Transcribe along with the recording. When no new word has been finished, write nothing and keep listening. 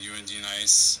joined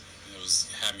D-Nice.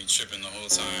 It had me tripping the whole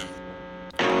time.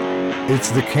 It's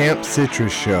the Camp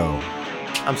Citrus Show.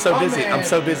 I'm so busy. Man. I'm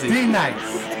so busy.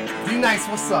 D-Nice. D-Nice,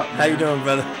 what's up? How you doing,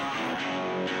 brother? I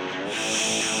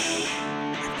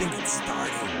think it's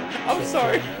starting. I'm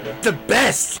sorry. The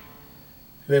best.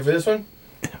 You ready for this one?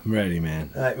 I'm ready, man.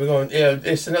 All right, we're going. Yeah,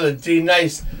 it's another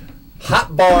D-Nice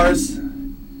hot bars.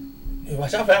 Yeah,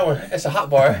 watch out for that one. It's a hot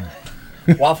bar.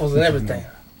 Waffles and everything.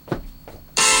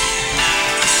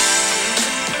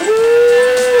 Woo!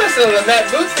 That's a Matt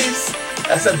Bootsy.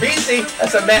 That's a BC.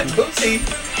 That's a Matt Bootsy.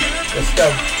 Let's go.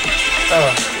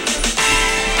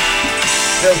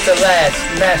 Built to last,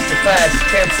 masterclass,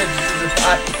 Camp Citrus is a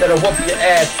pot that'll whoop your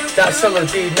ass. Solo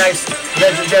D-Nice,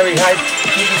 legendary hype.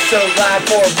 Keep the show live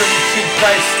for a really cheap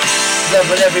price.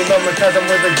 Loving every moment cause I'm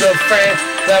with a good friend.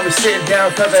 Glad we're sitting down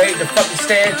cause I hate the fucking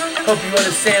stand. Hope you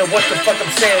understand what the fuck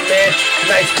I'm saying, man.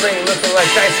 Nice cream, looking like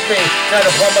ice cream. Not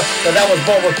a bummer, but I was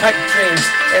born with pipe dreams.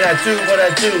 And I do what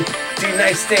I do.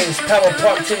 D-Nice things, Power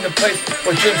Park team, the place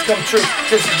where dreams come true.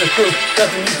 This is the crew,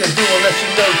 nothing you can do unless you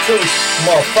know too,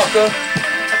 motherfucker.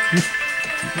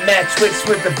 Match wits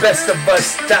with the best of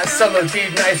us. Solo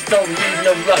D-Nice, don't need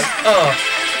no luck.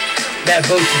 That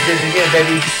Bootsy did it again,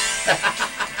 baby.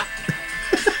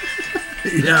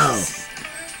 Yo.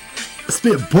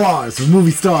 Spit bars of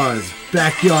movie stars,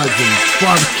 backyards, and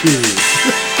barbecues.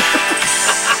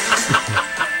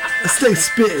 I stay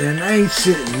spitting, I ain't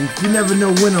shitting. You never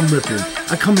know when I'm ripping.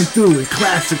 I coming through in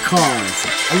classic cars.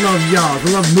 I love y'all, I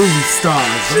love movie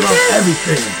stars. I love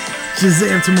everything.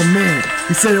 Shazam to my man.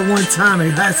 He said it one time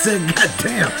and I said,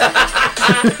 goddamn.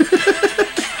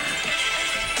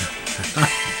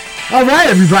 All right,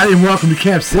 everybody, and welcome to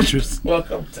Camp Citrus.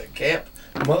 Welcome to Camp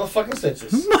Motherfucking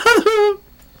Citrus.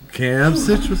 Camp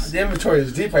Citrus. The inventory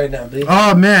is deep right now, baby.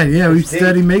 Oh, man, yeah, we It's deep.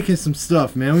 steady making some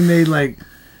stuff, man. We made like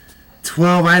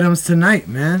 12 items tonight,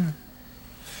 man.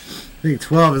 I think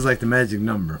 12 is like the magic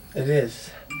number. It is.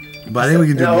 But I think we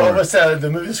can do more. What's the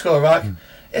movie School of Rock?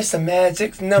 It's a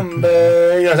magic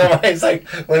number. You know what I'm talking about? It's like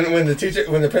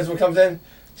when the principal comes in,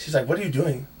 she's like, "What are you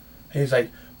doing?" And he's like,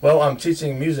 "Well, I'm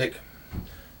teaching music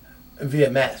via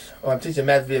math. Or I'm teaching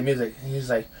math via music." And he's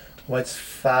like, "What's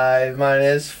 5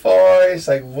 minus 4?" He's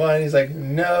like, 1. He's like,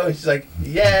 "No." He's like,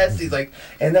 "Yes." He's like,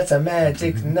 "And that's a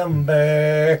magic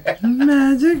number."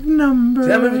 Magic number. See,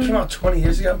 that movie came out 20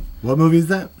 years ago. What movie is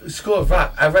that? School of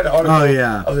Rock. I read an article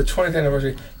Oh, of the 20th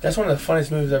anniversary. That's one of the funniest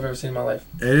movies I've ever seen in my life.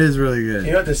 It is really good.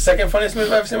 You know what the second funniest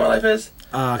movie I've ever seen in my life is?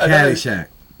 Caddyshack.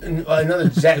 Another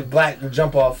Jack Black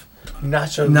jump off.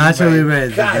 Nacho Libre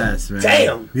is the God best, man.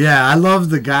 damn. Yeah, I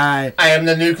love the guy. I am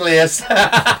the nucleus.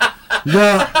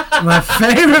 My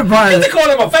favorite part. Get the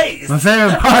corner of my face. My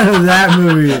favorite part of that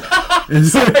movie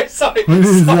is Sorry. when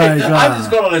he's like, I'm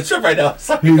just going on a trip right now.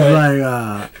 Sorry, he's go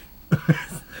ahead. like,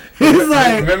 he's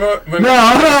like, remember no,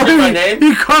 my name?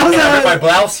 He calls And I read my out.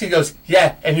 blouse. He goes,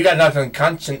 "Yeah, and you got knocked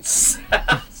unconscious."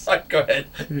 Sorry, go ahead.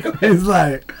 He's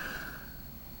like,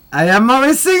 I am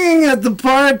always singing at the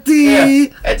party. Yeah,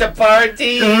 at the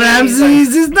party.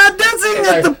 Ramses is not dancing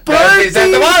at the party. Ramses at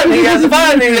the party. He has a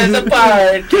party. He has a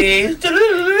party.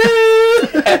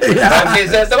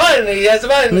 Ramses has the party. He has a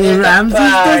party. He has Ramses a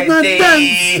does not party.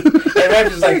 dance. And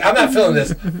Ramses is like, "I'm not feeling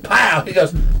this." Pow. He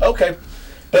goes, "Okay,"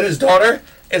 but his daughter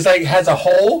is like has a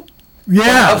hole.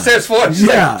 Yeah. Upstairs floor. She's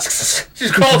Yeah. like, she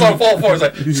crawls on all fours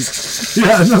like.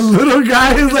 Yeah, and the little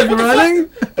guy is like What the running.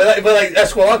 fuck? But like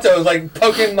Esquelanto is like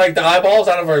poking like the eyeballs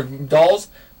out of her dolls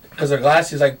because her glass.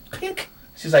 She's like pink.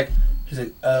 She's like,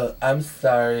 "Oh, I'm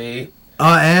sorry."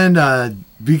 Oh, and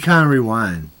Be Kind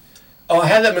Rewind. Oh, I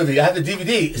have that movie. I have the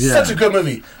DVD. It's Yeah. such a good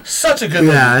movie. Such a good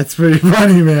movie. Yeah, it's pretty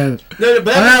funny, man. No,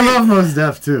 but And that I movie, love Mos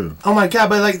Def too. oh my god!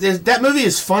 But like that movie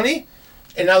is funny,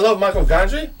 and I love Michael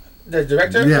Gondry, the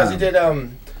director, because Yeah. he did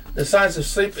The Science of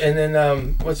Sleep, and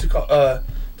then what's it called?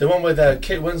 The one with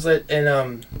Kate Winslet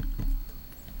and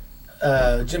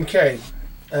Jim Carrey.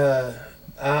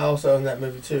 I also own that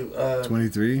movie too.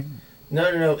 23.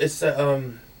 No. It's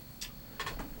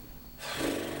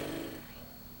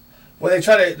where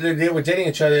they were dating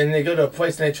each other and they go to a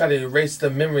place and they try to erase the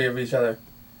memory of each other.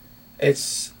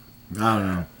 It's I don't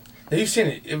know. you've seen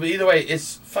it. Either way,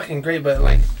 it's fucking great. But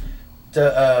like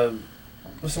the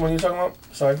what's the one you're talking about?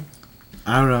 Sorry.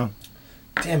 I don't know.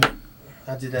 Damn it!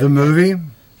 I did that. The movie?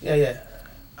 Yeah.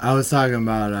 I was talking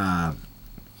about.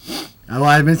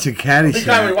 I mentioned Be Kind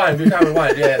Caddyshack.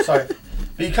 Rewind. Yeah, sorry.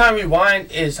 Be Kind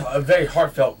Rewind is very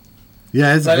heartfelt.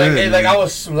 Yeah, it's Like good. I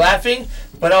was laughing,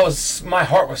 but my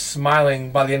heart was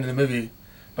smiling by the end of the movie,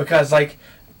 because like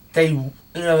they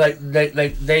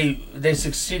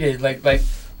succeeded like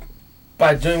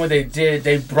by doing what they did.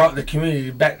 They brought the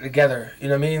community back together. You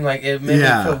know what I mean? Like it made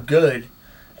me feel good.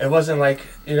 It wasn't like,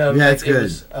 you know. Yeah, like, it's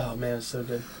good. Oh man, it's so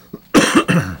good.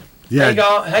 Yeah.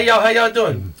 Hey y'all, how y'all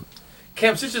doing?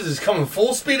 Camp Stitches is coming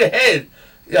full speed ahead.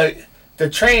 The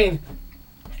train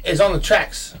is on the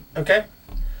tracks. Okay.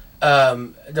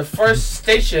 The first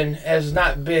station has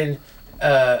not been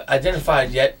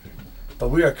identified yet, but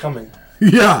we are coming.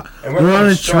 Yeah. And We're on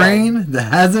a strong. train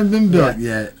that hasn't been built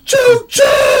yet. Choo choo!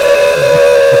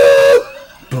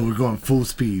 But we're going full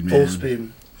speed, man. Full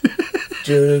speed.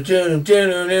 I'm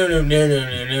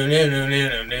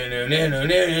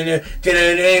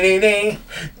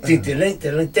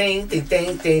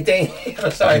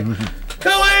sorry.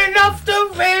 Going off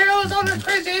the rails on the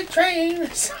crazy train.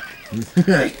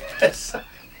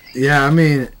 Yeah, I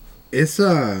mean, it's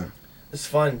It's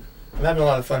fun. I'm having a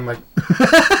lot of fun, Mike.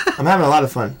 I'm having a lot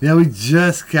of fun. Yeah, we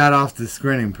just got off the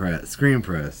screen printing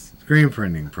press.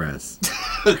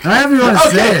 However you want to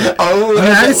say it. Oh, I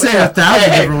mean, I can say it 1,000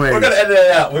 different ways. We're gonna edit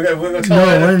it out. We're gonna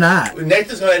tell No, we're not.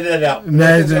 Nathan's gonna edit it out.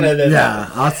 Yeah,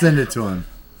 I'll send it to him.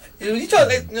 You told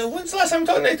Nathan, when's the last time you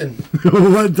told Nathan?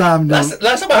 One time, no.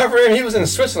 Last time I heard from him, he was in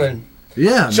Switzerland.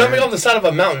 Yeah, Jumping off the side of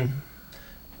a mountain.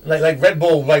 Like Red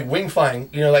Bull, like wing flying.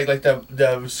 You know, like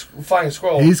the flying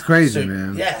scroll. He's crazy, suit.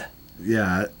 man. Yeah.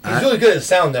 Yeah. He's really good at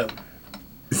sound, though.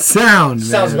 Sound, man.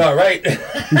 Sounds about right.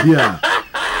 Yeah.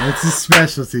 That's his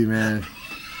specialty, man.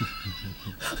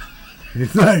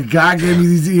 It's like, God gave me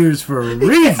these ears for a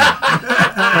reason.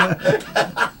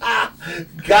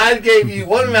 God gave you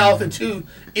one mouth and two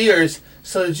ears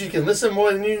so that you can listen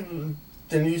more than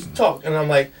you talk. And I'm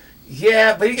like,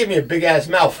 yeah, but he gave me a big ass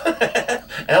mouth.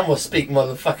 And I'm gonna speak,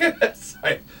 motherfucker.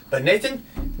 Sorry. But Nathan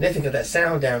got that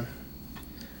sound down.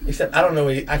 Except I don't know,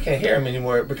 I can't hear him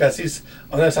anymore because he's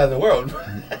on the other side of the world.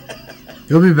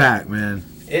 He'll be back, man.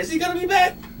 Is he gonna be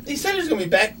back? He said he's gonna be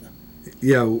back.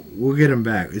 Yeah, we'll get him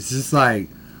back. It's just like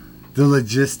the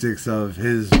logistics of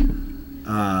his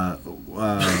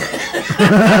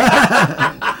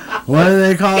what do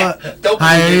they call it? Don't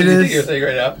Hiatus. your thing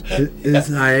right now. It's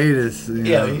hiatus. You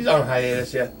Yeah, know. he's on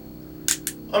hiatus. Yeah.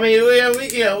 I mean,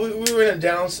 we were in a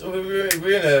down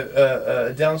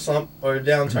slump or a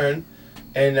downturn,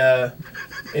 and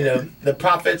the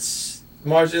profits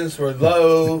margins were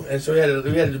low, and so we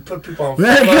had to put people on. We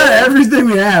had cut everything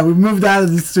we had. We moved out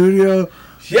of the studio.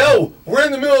 Yo, we're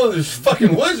in the middle of this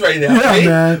fucking woods right now. Yeah,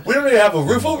 man. We don't even have a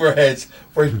roof over our heads.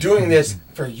 We're doing this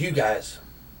for you guys.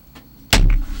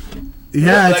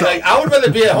 Yeah, like I would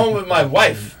rather be at home with my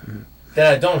wife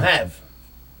that I don't have.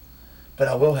 But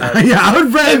I will have. Yeah, I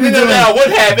would rather be doing. I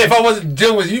would have if I wasn't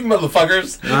dealing with you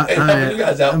motherfuckers and helping you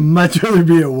guys out. I'd much rather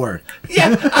be at work.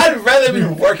 Yeah, I'd rather be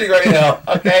working right now.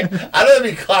 Okay, I'd rather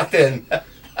be clocked in.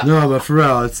 No, but for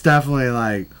real, it's definitely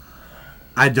like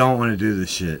I don't want to do this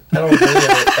shit. I don't want to do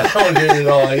it. I don't want to do it at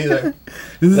all either.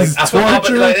 This is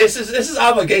torture. This is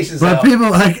obligations. But now. people,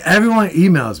 like, everyone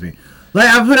emails me. Like,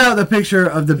 I put out the picture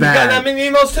of the You bag. got that many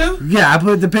emails too? Yeah, I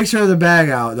put the picture of the bag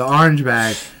out, the orange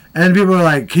bag, and people are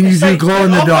like, "Can you It's do like, glow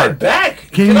in the get off my dark? back. Can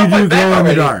Get you off my do back glow in the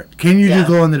already." dark? Can you do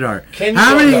glow in the dark?" Can you How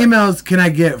glow in many the dark? emails can I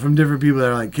get from different people that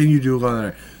are like, "Can you do glow in the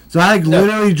dark?" So I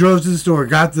literally drove to the store,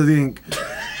 got the ink,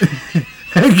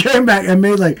 and came back and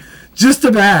made like just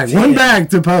a bag, one bag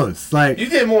to post. Like You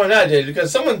did more than I did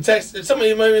because someone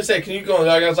emailed me and said, "Can you go in the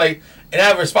dark?" I was like, and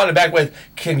I responded back with,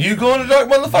 "Can you go in the dark,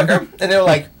 motherfucker?" And they were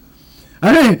like,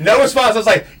 I mean, no response. I was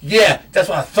like, "Yeah, that's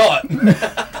what I thought."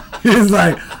 it's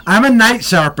like I'm a night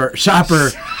shopper.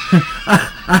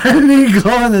 I need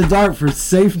glow in the dark for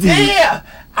safety. Yeah,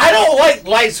 I don't like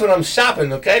lights when I'm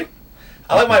shopping. Okay,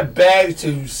 I like my bag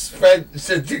to spread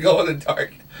to go in the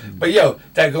dark. But yo,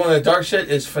 that go in the dark shit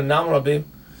is phenomenal, babe.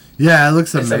 Yeah, it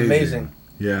looks It's amazing. amazing.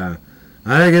 Yeah,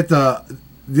 I gotta get the.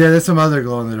 Yeah, there's some other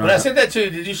glow in the dark. When I sent that to you,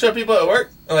 did you show people at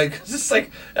work? Like, it's just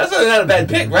like that's not a bad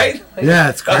pic, right? Like, Yeah,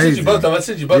 it's I sent crazy. you both of them. I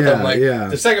sent you both of them. Yeah, Like yeah.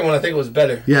 the second one, I think was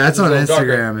better. Yeah, that's It was on a little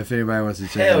darker. Instagram if anybody wants to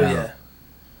check Hell it out. yeah.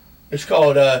 It's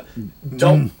called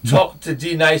Don't Talk to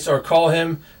D Nice or Call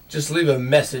Him. Just leave a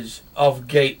message off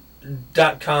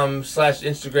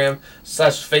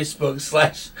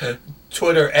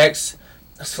gate.com/Instagram/Facebook/Twitter X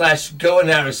 /go in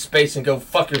outer space and go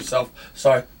fuck yourself.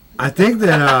 Sorry. I think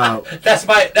that That's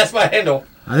my handle.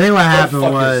 I think what Go happened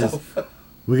fuck was yourself.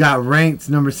 we got ranked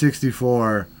number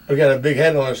 64. We got a big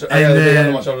head on our shoulders. I And got a big head then-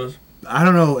 on my shoulders. I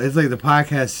don't know. It's like the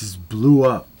podcast just blew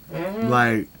up. Mm-hmm.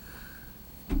 Like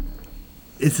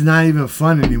it's not even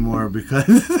fun anymore because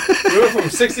We went from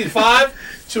 65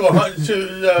 to 100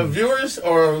 to viewers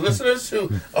or listeners to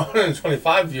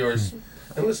 125 viewers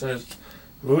and listeners.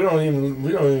 But we don't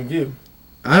even view.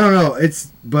 I don't know.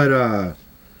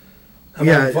 I'm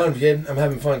having fun, kid. I'm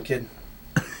having fun, kid.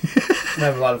 I'm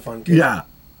having a lot of fun, kid. Yeah,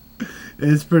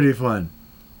 it's pretty fun.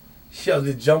 Yo,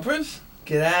 the jumpers?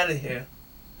 Get out of here.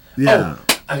 Yeah.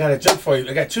 Oh, I got a joke for you.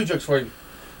 I got 2 jokes for you.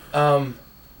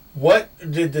 What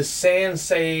did the sand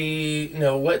say?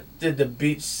 No, what did the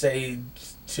beach say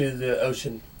to the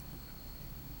ocean?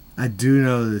 I do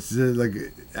know this. Like,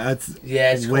 that's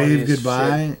Yeah, it's corny wave as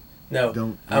goodbye. shit. No,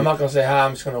 Don't. I'm not gonna say hi.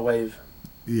 I'm just gonna wave.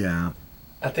 Yeah,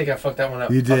 I think I fucked that one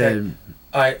up. you did. Okay.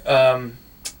 All right.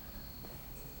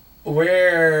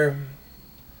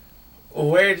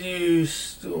 Where do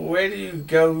you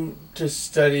go to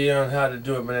study on how to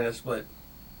do a banana split?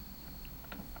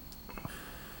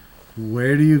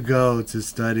 Where do you go to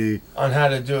study On how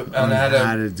to do it? on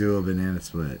how to do a banana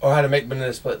split? Or how to make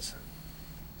banana splits?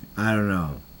 I don't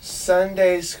know.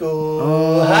 Sunday school.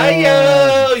 Oh.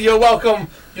 Hi-yo! You're welcome.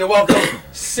 You're welcome.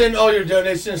 Send all your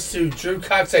donations to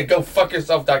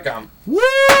drewcox@gofuckyourself.com. Woo!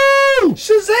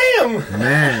 Shazam!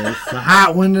 Man, it's a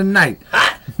hot one tonight.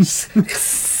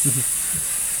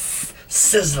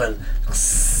 Sizzling.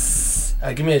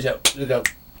 Give me a joke. You go.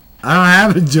 I don't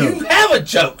have a joke. You have a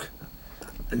joke.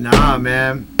 Nah,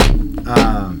 man.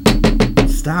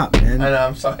 Stop, man. I know,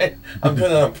 I'm sorry. I'm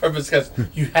doing it on purpose because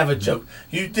you have a joke.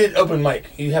 You did open mic.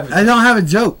 You have a joke. I don't have a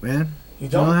joke, man. You I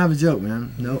don't? don't have a joke,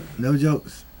 man. No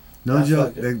jokes. No That's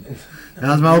joke. fucking- That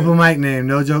was my open mic name.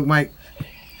 No joke, Mike.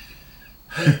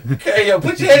 Okay, yo,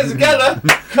 put your hands together.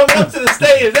 Come up to the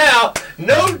stage now.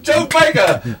 No joke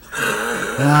maker. And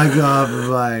I go up and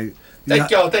like,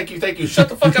 Thank you. Shut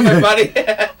the fuck up, everybody.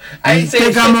 I you ain't saying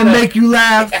think shit I'm gonna tonight. make you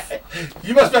laugh?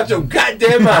 You must be out your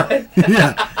goddamn mind.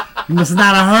 Yeah. You must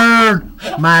not have heard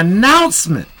my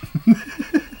announcement.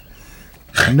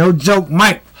 No joke,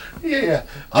 Mike. Yeah.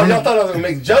 Oh, y'all thought I was gonna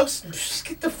make jokes? Just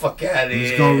get the fuck out of I'm here.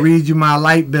 just gonna read you my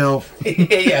light bill.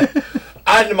 Yeah.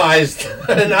 Itemized.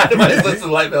 An itemized list of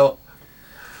light bill.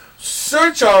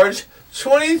 Surcharge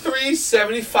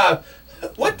 $23.75.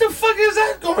 What the fuck is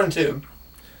that going to?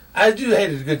 I do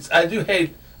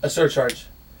hate a surcharge.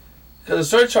 Because a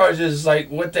surcharge is like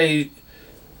what they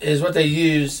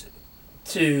use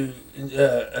to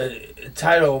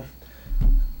title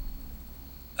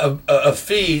a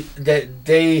fee that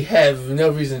they have no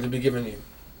reason to be giving you.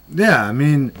 Yeah, I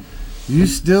mean, you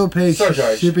still pay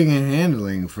Surcharge. shipping and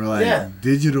handling for like Yeah.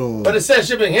 digital. But it says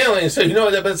shipping and handling, so you know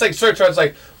that. But it's like surcharge.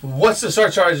 Like, what's the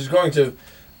surcharge is going to?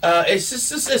 It's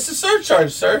a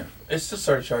surcharge, sir. It's a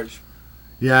surcharge.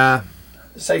 Yeah.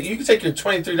 It's like you can take your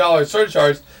 $23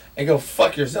 surcharge and go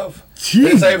fuck yourself.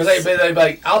 Jeez. They'd be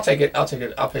like, I'll take it. I'll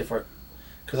pay for it.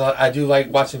 Because I do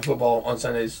like watching football on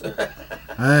Sundays. Dude,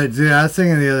 I was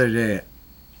thinking the other day,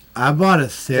 I bought a Is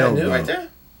that sailboat. new right there?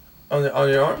 On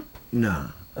your arm? No.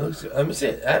 That looks good. Let me see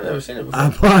it. I've never seen it before. I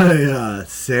bought a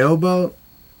sailboat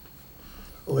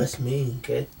Oh, that's mean,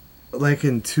 okay? like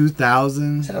in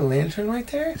 2000. Is that a lantern right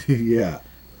there? Yeah.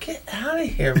 Get out of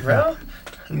here, bro.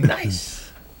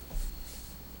 Nice.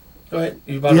 Go ahead.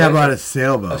 You bought Yeah, I a bought a lantern?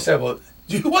 sailboat. A sailboat.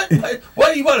 What do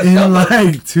you want to In sell?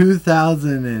 like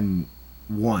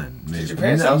 2001, maybe. Did your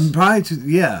parents' house? Probably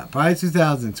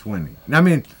 2020. I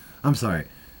mean, I'm sorry.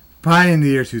 Probably in the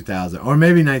year 2000 or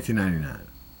maybe 1999.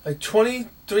 Like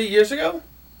 23 years ago?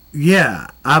 Yeah,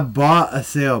 I bought a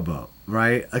sailboat,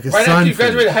 right? Like a Right after you sunfish.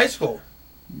 graduated high school.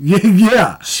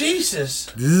 Yeah. Jesus.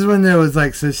 This is when there was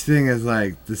like such thing as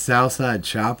like the Southside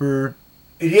Chopper,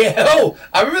 Yeah. Oh,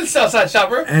 I remember the Southside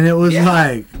Chopper. and it was Yeah.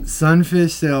 like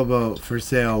sunfish sailboat for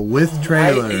sale with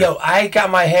trailer. I got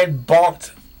my head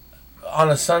bonked on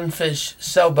a sunfish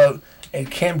sailboat at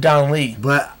Camp Don Lee.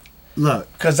 But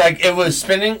look, Because, like, it was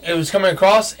spinning, it was coming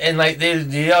across, and, like, they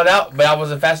yelled out, but I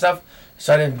wasn't fast enough,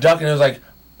 so I didn't duck, and it was like,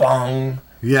 bong,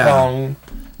 yeah, bong.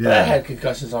 But I yeah. had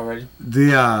concussions already.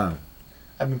 The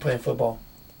I've been playing football.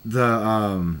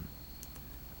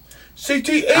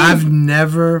 CTE! I've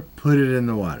never put it in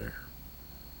the water.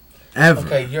 Ever.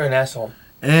 Okay, you're an asshole.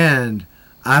 And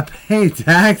I pay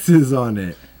taxes on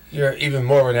it You're even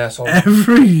more of an asshole.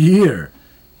 every year.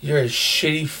 You're a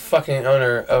shitty fucking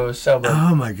owner of a sailboat.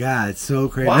 Oh my god, it's so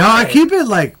crazy. Why? No, I keep it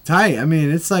like tight. I mean,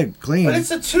 it's like clean. But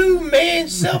it's a 2-man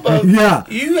sailboat. Yeah.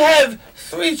 You have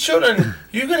 3 children.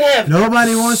 You could have.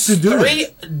 Nobody wants to do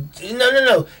it.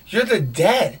 No. You're the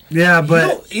dad. Yeah,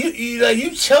 but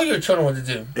You tell your children what to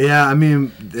do. yeah, I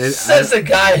mean, Says the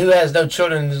guy who has no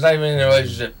children and is not even in a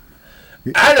relationship.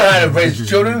 I know how to raise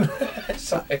children.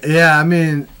 Sorry. yeah, I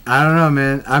mean, I don't know,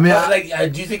 man. I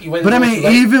mean, Do you think you went? but I mean,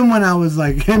 even when I was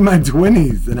like in my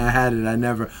 20s and I had it,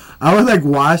 I would like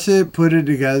wash it, put it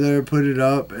together, put it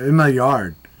up in my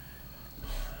yard,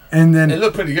 and then it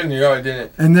looked pretty good in your yard, didn't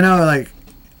it? and then I would like.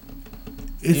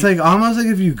 It's like almost like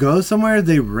if you go somewhere,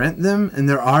 they rent them and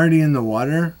they're already in the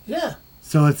water, Yeah.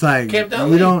 so it's like Camp Down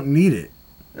you Lee. don't need it.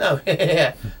 No.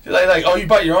 Yeah. You're like, oh, you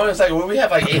bought your own? It's like, well, we have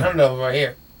like 800 of them right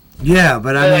here. Yeah,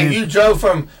 but I Like mean, you drove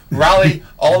from Raleigh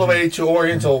all the way to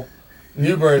Oriental,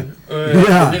 New Bern,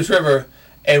 Neuse River,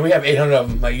 and we have 800 of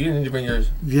them. Like you need to bring yours.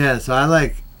 yeah. So I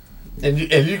like. And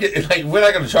if you get like, we're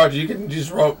not gonna charge you. You can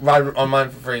just ride on mine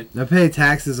for free. I pay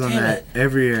taxes on Damn that it.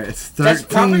 every year. It's That's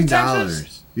property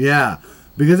 $13. Yeah,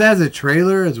 because it has a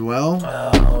trailer as well.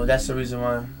 Oh, that's the reason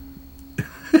why.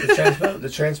 The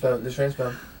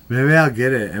transpo. Maybe I'll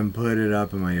get it and put it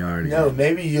up in my yard. No, again.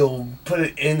 maybe you'll put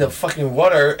it in the fucking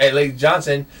water at Lake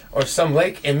Johnson or some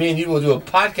lake, and me and you will do a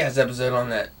podcast episode on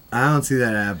that. I don't see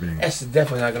that happening. That's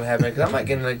definitely not gonna happen because I'm not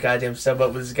getting a goddamn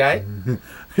sailboat with this guy.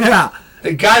 Yeah.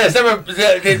 The guy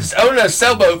that's owned a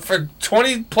sailboat for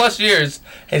 20 plus years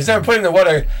and he's never put it in the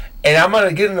water, and I'm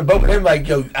gonna get in the boat with him like,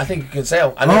 yo, I think you can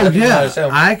sail. I know Oh nothing about how yeah, to sail.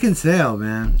 I can sail,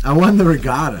 man. I won the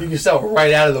regatta. You can sail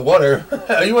right out of the water.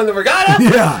 You won the regatta?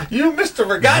 Yeah. You Mr.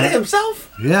 Regatta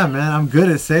himself? Yeah, man. I'm good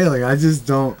at sailing. I just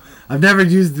don't. I've never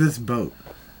used this boat.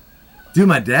 Dude,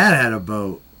 my dad had a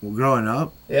boat growing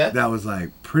up. Yeah. That was like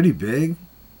pretty big. It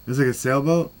was like a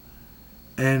sailboat,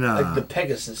 and Like the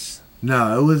Pegasus.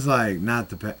 no, it was like not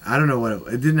the. I don't know what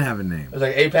it didn't have a name. It was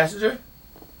like 8 passenger?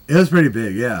 It was pretty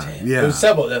big. Yeah, Damn. yeah, It was a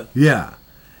sailboat though. yeah.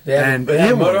 They had, And they had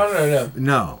a it motor was- on it or no?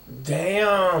 No,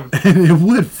 Damn. and it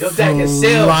would Yo, Dad can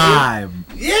sail, fly.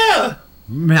 Yeah.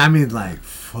 Man, I mean, like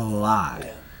fly.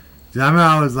 Yeah. Dude, I remember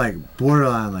I was like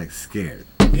borderline like scared.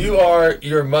 You are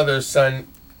your mother's son,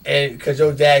 and because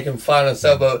your dad can fly on a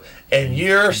sailboat, and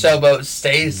your sailboat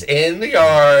stays in the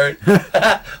yard.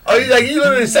 You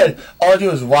literally said, all I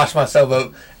do is wash my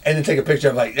sailboat and then take a picture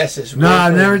of like, that's just No, really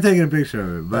I've funny. never taken a picture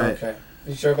of it, but Okay.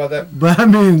 You sure about that? but I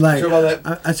mean, like, Sure about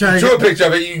that? I try Drew a to picture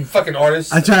of it, you fucking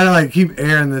artist. I try to like keep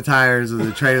air in the tires of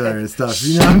the trailer and stuff.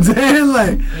 You know what I'm saying?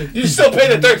 Like, You still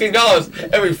pay the $13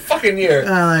 every fucking year.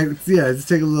 yeah, just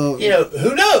take a little. You know,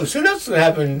 who knows? Who knows what's going to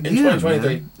happen in Yeah,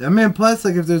 2023? man. I mean, plus,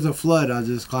 like, if there's a flood, I'll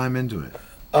just climb into it.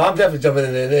 Oh, I'm definitely jumping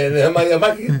in there.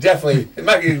 Mike can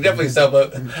definitely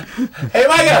sailboat. Hey,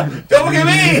 Micah, don't forget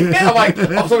me. Yeah, I'm like,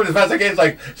 I'm swimming as fast as I can. It's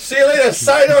like, see you later,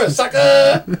 sayonara,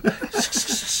 sucker.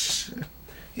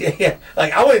 Yeah.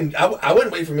 Like, I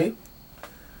wouldn't wait for me.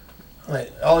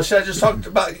 Like, oh, should I just talk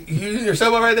about you and your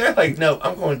sailboat right there? Like, no,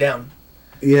 I'm going down.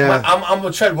 Yeah. I'm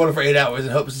going to tread water for 8 hours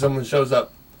and hope someone shows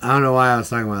up. I don't know why I was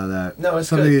talking about that. No, it's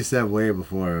something good. you said way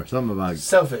before. Something about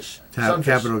Selfish. Selfish.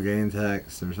 capital gain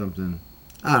tax or something.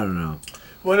 I don't know.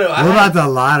 Well, no, What about the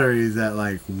lotteries at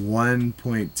like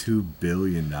 $1.2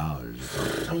 billion? I'm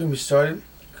gonna be started.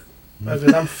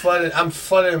 Because I'm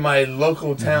flooding my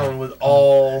local town with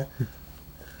all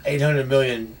 800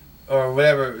 million or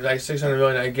whatever, like 600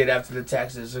 million I get after the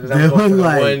taxes. Because I'm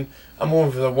going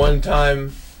for the one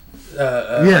time.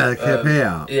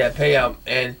 Payout. Yeah, payout,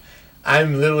 and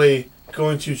I'm literally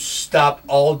going to stop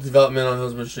all development on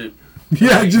Hillsborough Street.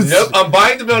 Yeah, just Nope, I'm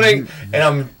buying the building and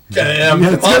I'm Yeah,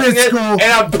 demolishing it's it, cool. and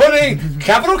I'm putting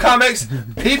Capital Comics,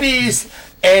 PBs,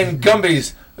 and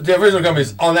Gumbies, the original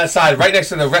Gumbies, on that side, right next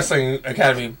to the Wrestling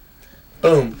Academy.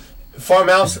 Boom.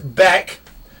 Farmhouse back.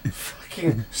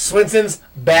 Fucking Swenson's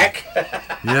back.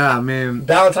 Yeah, I mean,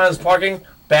 Valentine's Parking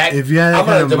back. If you had that I'm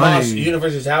gonna kind of demolish money-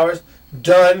 University Towers.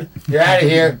 Done. You're out of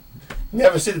here.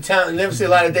 Never see the town. Never see the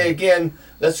light of day again.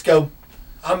 Let's go.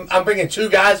 I'm bringing 2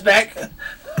 guys back.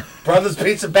 Brothers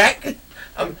Pizza back.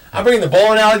 I'm bringing the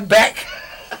bowling alley back.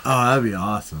 oh, that'd be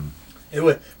awesome. It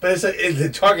would, but it's the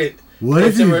Target. What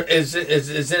if Is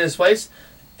in its place?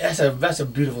 That's a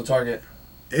beautiful Target.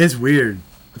 It's weird.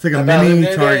 It's like a About- mini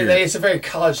they- Target. It's a very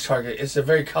college Target. It's a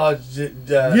very college.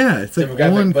 Yeah, it's like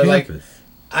on but like campus.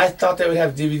 I thought they would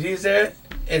have DVDs there,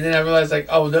 and then I realized like,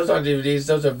 oh, those aren't DVDs.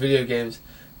 Those are video games,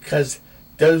 because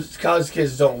those college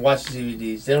kids don't watch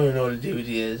DVDs. They don't even know what a DVD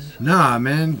is. Nah,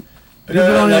 man. But People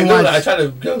don't even literally, watch- I try to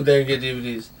go there and get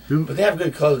DVDs, but they have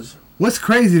good clothes. What's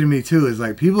crazy to me too is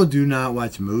like people do not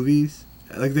watch movies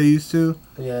like they used to,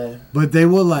 Yeah. but they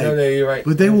will like, No, you're right.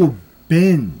 but they will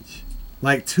binge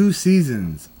like 2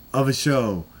 seasons of a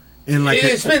show in like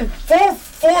It's been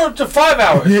 4 to 5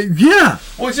 hours, yeah,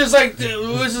 which is like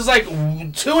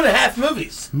 2.5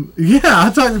 movies. yeah.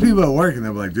 I talk to people at work and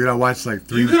they're like, dude, I watched like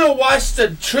 3. You could have watched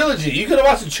the trilogy. You could have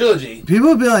watched the trilogy. People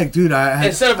would be like, dude,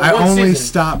 Instead of I one only season.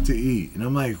 stopped to eat, and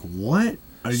I'm like, what?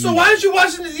 Are So you? why aren't you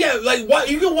watching it? Yeah, like what?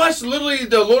 You can watch literally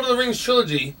the Lord of the Rings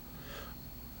trilogy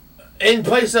in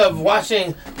place of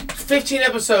watching 15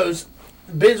 episodes,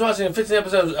 binge watching 15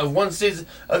 episodes of one season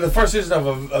of the first season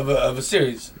of a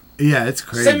series. Yeah, it's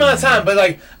crazy. Same amount of man. time, but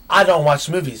like I don't watch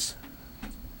movies.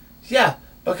 Yeah,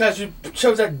 because you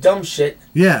chose that dumb shit,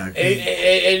 Yeah,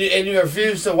 and you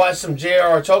refuse to watch some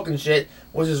J.R.R. Tolkien shit,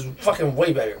 which is fucking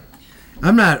way better.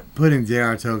 I'm not putting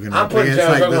J.R. Tolkien I'm up putting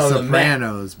against J.R. like Tolkien The on the map.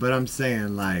 Sopranos, but I'm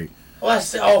saying like Well,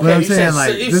 okay. But I'm you saying, said,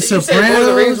 like, you, The you said Lord of the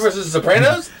Sopranos- Rings versus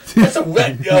Sopranos. That's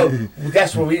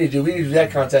that's what we need to do. We need to do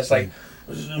that contest, like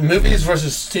movies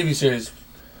versus TV series.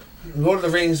 Lord of the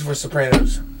Rings versus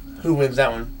Sopranos. Who wins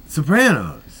that one?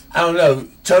 Sopranos. I don't know.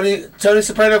 Tony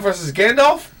Soprano versus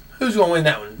Gandalf. Who's gonna win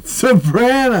that one?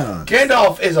 Sopranos.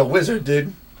 Gandalf is a wizard,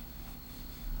 dude.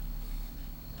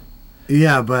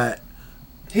 Yeah, but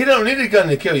He don't need a gun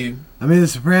to kill you. I mean, The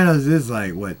Sopranos is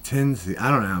like what 10? I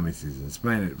don't know how many seasons.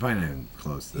 Probably not even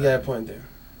close to You that. got a point there.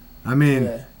 I mean,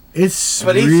 Yeah. it's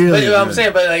But really. I'm good.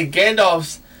 saying, but like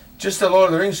Gandalf's just the Lord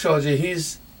of the Rings trilogy.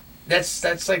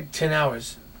 That's like 10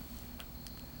 hours.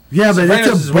 Yeah, but Sopranos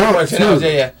it's is a way more book than too. 10 hours.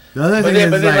 Yeah. The other But thing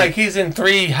then, is like he's in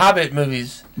 3 Hobbit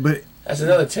movies. but That's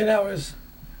another 10 hours.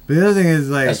 the other thing is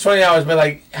like That's 20 hours. But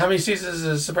like, how many seasons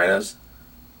is Sopranos?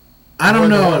 I don't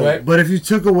more than know, one, right? but if you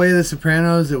took away The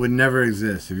Sopranos, it would never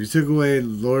exist. If you took away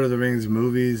Lord of the Rings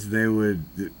movies, they would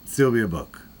still be a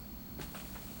book.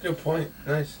 Good point.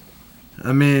 Nice.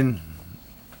 I mean,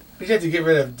 You had to get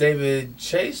rid of David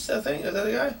Chase, I think. Is that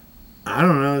the guy? I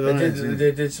don't know.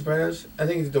 They did Sopranos? I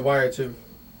think he did The Wire, too.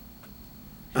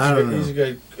 I don't know. He's a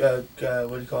good,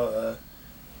 what do you call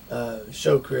it,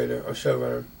 show creator or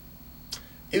showrunner.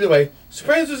 Either way,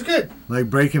 Sopranos was good. Like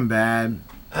Breaking Bad,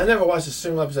 I never watched a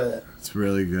single episode of that. it's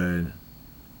really good.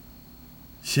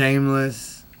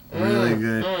 Shameless, really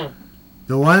good.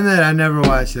 The one that I never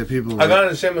watched that people. I got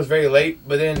into Shameless very late,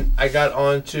 but then I got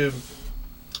on to,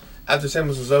 after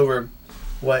Shameless was over,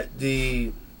 what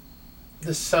the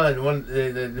son,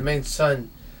 the main son,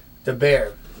 the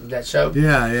bear, that show.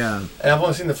 Yeah. And I've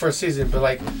only seen the first season, but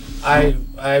like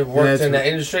I worked in that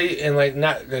industry and like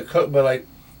not the cook, but like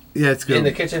Yeah, it's good. in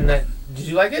the kitchen. Did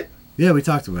you like it? Yeah, we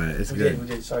talked about it. It's good. We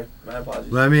did. Sorry, my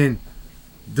apologies. But I mean,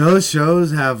 those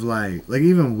shows have like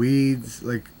even Weeds,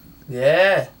 like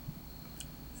Yeah,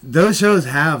 those shows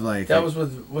have like that was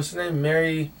with what's her name,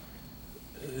 Mary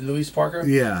Louise Parker.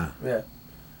 Yeah. Yeah.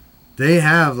 They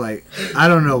have like I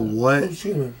don't know what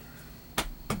Excuse me.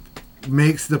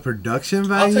 makes the production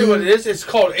value. I'll tell you what it is. It's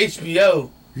called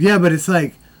HBO. Yeah, but it's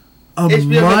like a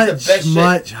HBO makes the best shit.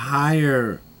 much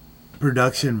higher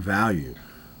production value.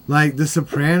 Like The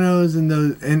Sopranos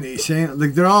and Shane,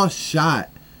 like they're all shot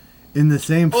in the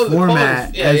same Oh, the format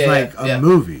colors. Yeah, as yeah, like yeah. a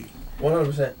movie.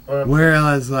 100%.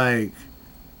 Whereas like,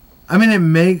 I mean, it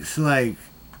makes like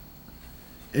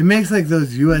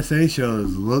those USA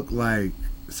shows look like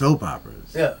soap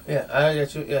operas. Yeah, I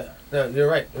get you. Yeah, no, you're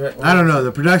right. I don't know,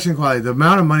 the production quality, the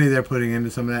amount of money they're putting into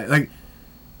some of that, like,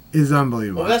 is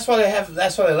unbelievable. Well, that's why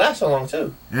they last so long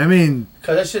too. I mean,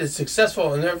 Because that shit is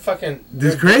successful and they're fucking.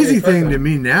 the crazy thing to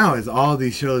me now is all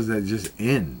these shows that just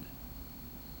end.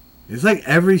 It's like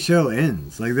every show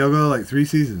ends. Like they'll go like 3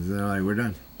 seasons and they're like, we're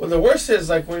done. Well, the worst is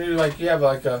like when you have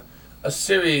like a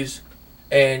series,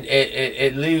 and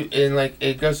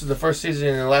it goes to the first season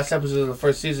and the last episode of the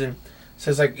first season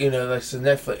says like it's on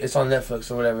Netflix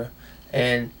or whatever,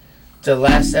 and the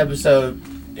last episode,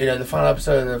 the final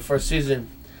episode of the first season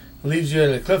leaves you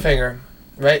in a cliffhanger,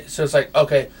 right? So it's like,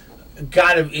 okay,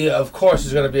 of course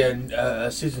there's gonna be a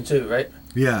season 2, right?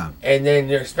 Yeah. And then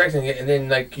you're expecting it, and then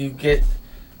like you get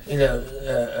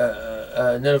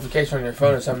a notification on your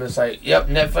phone or something. It's like, yep,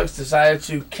 Netflix decided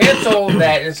to cancel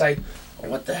that. And it's like,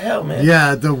 what the hell, man?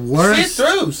 Yeah, the worst.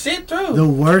 See it through. The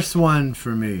worst one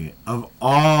for me of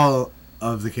all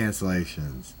of the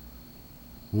cancellations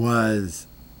was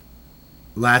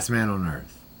Last Man on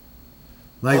Earth.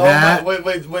 Like that.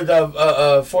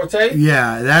 With Forte.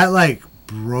 Yeah, that like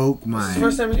broke my. What's his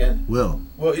first name again? Will.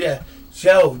 Well, yeah.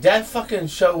 Joe, that fucking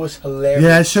show was hilarious.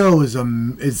 Yeah, that show was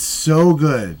it's so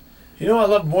good. You know what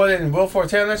I love more than Will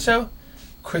Forte on that show?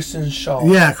 Kristen Shaw.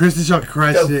 Yeah, Kristen Shaw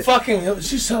crushed it.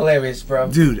 She's hilarious,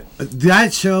 bro. Dude,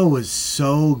 that show was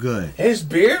so good. His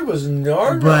beard was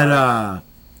gnarly. But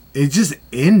it just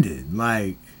ended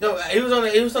like. No, he was on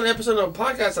the episode of a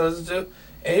podcast I listened to,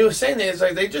 and he was saying that it's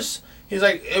like he's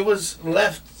like it was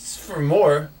left for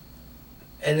more,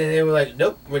 and then they were like,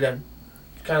 nope, we're done.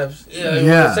 Kind of, he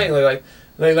was saying like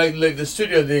the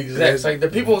studio, the execs, like the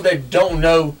people that don't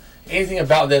know anything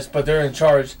about this, but they're in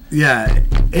charge. Yeah,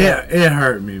 it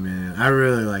hurt me, man. I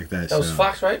really like that show. That was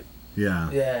Fox, right?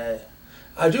 Yeah. Yeah.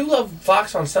 I do love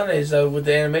Fox on Sundays though with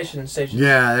the animation station.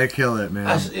 Yeah, they kill it, man.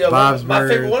 Bob's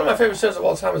Burgers. One of my favorite shows of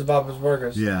all time is Bob's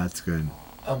Burgers. Yeah, it's good.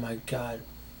 Oh my god,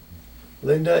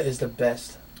 Linda is the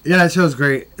best. Yeah, that show's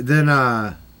great. Then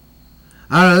I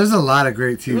don't know. There's a lot of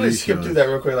great TV really shows. skip through that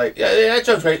real quick. Like, yeah, that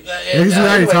show's great. Because we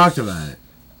already talked about it.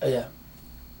 Yeah.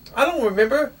 I don't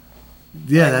remember.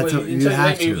 Yeah, like, you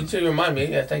have to. Until you remind me.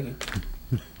 Yeah, thank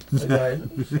you.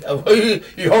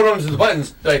 You hold on to the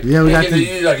buttons. Like, Yeah, we got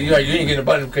you ain't getting a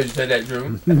button because you said that,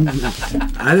 Drew.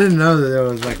 I didn't know that there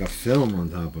was like a film on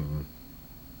top of them.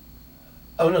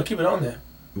 Oh no, keep it on there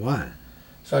Why?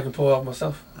 so I can pull it off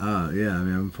myself. Oh yeah, I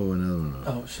mean I'm pulling another one off.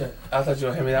 Oh shit! I thought you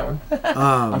were gonna hand me that one.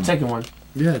 I'm taking one.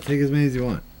 Yeah, take as many as you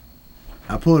want.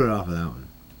 I pulled it off of that one.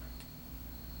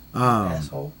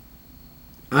 Asshole.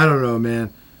 I don't know,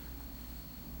 man.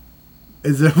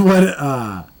 Is there what?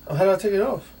 Oh, how do I take it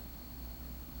off?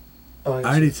 Oh, I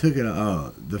already took it.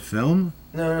 Oh, the film?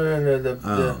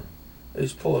 No.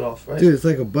 Just pull it off, right? Dude, it's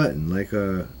like a button, like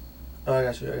a. Oh, I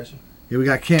got you. Yeah, we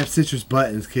got Camp Citrus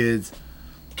buttons, kids.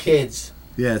 Kids.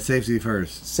 Yeah, safety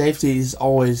first. Safety is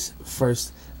always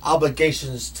first.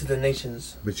 Obligations to the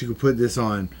nations. But you can put this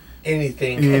on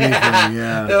anything.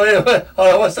 Yeah. No, wait,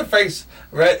 hold on. What's the phrase?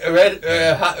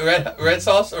 Red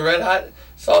sauce or red hot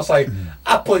sauce? Like,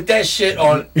 I put that shit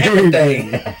on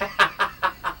everything.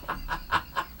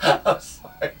 I'm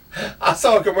sorry. I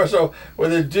saw a commercial where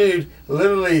the dude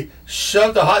literally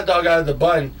shoved the hot dog out of the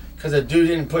bun because the dude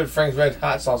didn't put Frank's red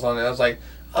hot sauce on it. I was like,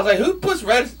 who puts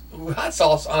red hot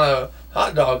sauce on a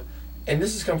hot dog? And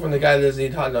this has come from the guy that doesn't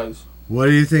eat hot dogs. What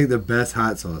do you think the best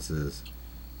hot sauce is?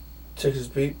 Texas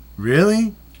Pete.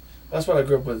 Really? That's what I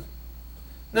grew up with.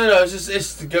 No,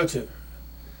 it's the go-to.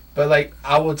 But like,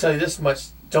 I will tell you this much: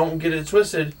 don't get it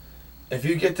twisted. If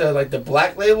you get the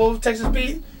black label of Texas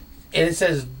Pete and it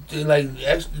says like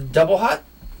double hot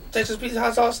Texas Pete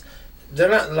hot sauce, they're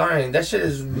not lying. That shit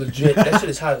is legit. That shit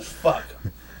is hot as fuck.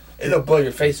 It'll blow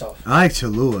your face off. I like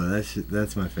Cholula.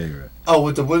 That's my favorite. Oh,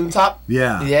 with the wooden top?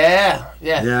 Yeah. Yeah.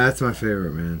 Yeah, that's my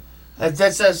favorite, man.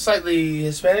 That's slightly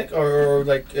Hispanic or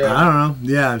like. I don't know.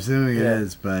 Yeah, I'm assuming it Yeah.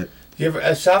 is, but. You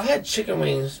ever? So I've had chicken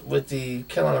wings with the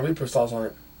Carolina Reaper sauce on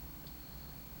it,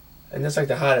 and that's like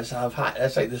the hottest I've had.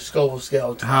 That's like the Scoville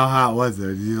scale. How hot was it?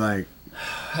 Did you like?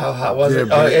 How hot was Yeah, it?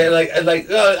 Oh,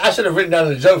 and I should have written down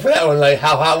the joke for that one. Like,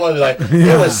 how hot was it? Like,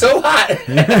 it was so hot.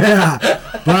 Yeah,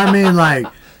 but I mean, like.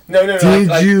 No.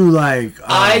 Did you like?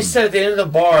 I said at the end of the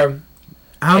bar.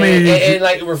 How many? And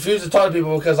like refused to talk to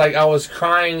people because like I was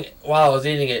crying while I was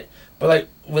eating it. But like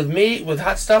with me with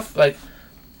hot stuff, like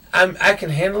I can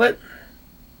handle it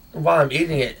while I'm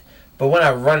eating it. But when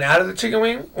I run out of the chicken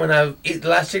wing, when I eat the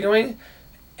last chicken wing,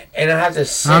 and I have to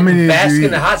sit and bask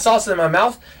in the hot sauce in my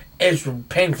mouth, it's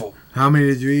painful. How many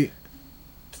did you eat?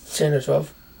 10 or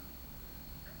 12.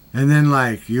 And then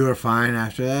like you were fine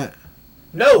after that?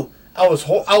 No, I was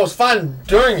fine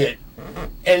during it,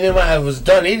 and then when I was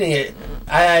done eating it,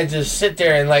 I had to sit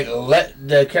there and like let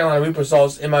the Carolina Reaper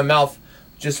sauce in my mouth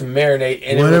just marinate.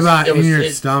 And what about in your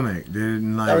stomach, dude?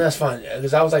 No, that's fine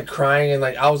because I was like crying and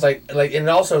like I was like and it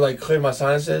also like cleared my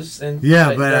sinuses and yeah,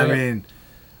 like, but I mean,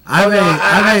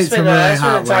 I spent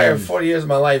the entire 40 years of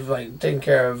my life like taking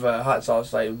care of hot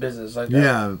sauce like business like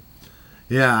that.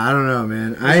 Yeah, I don't know,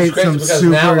 man. I ate some because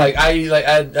super. Now like I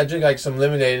drink like some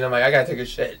lemonade and I'm like I gotta take a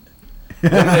shit.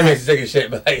 It makes you take a shit,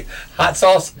 but like hot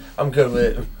sauce, I'm good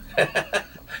with it.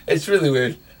 It's really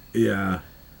weird. Yeah.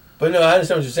 But no, I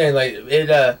understand what you're saying. Like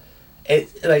it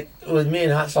like with me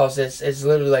and hot sauce, it's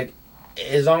literally like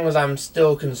as long as I'm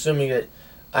still consuming it,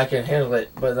 I can handle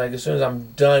it. But like as soon as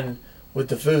I'm done with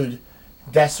the food,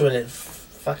 that's when it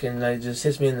fucking like just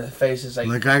hits me in the face. It's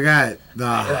like I got the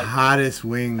hottest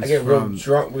wings. I get real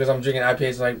drunk because I'm drinking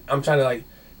IPAs. Like I'm trying to like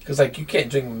because like you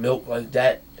can't drink milk like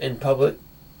that in public,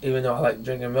 even though I like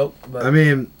drinking milk. But I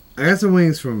mean, I got some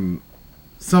wings from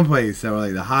some place that were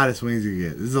like the hottest wings you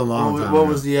get. This is a long time ago.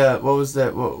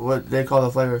 What they call the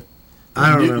flavor?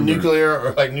 I don't remember. Nuclear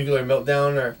or like nuclear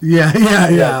meltdown or yeah.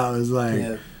 It was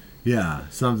like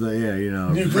something. Yeah, you know,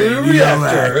 nuclear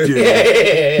reactor.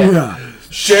 Yeah.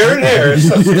 Sharon Harris.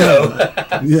 Let's go.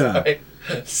 Yeah.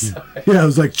 Sorry. Yeah, it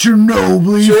was like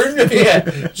Chernobyl.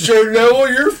 Chernobyl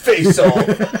your face off.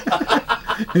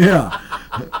 Yeah.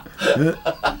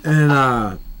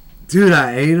 And dude,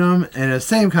 I ate them, and the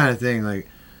same kind of thing. Like,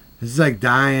 it's like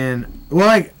dying. Well,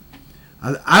 like,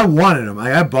 I wanted them.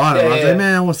 Like, I bought them. I was like,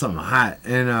 man, I want something hot.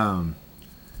 And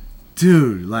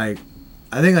dude, like,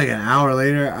 I think like an hour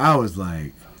later, I was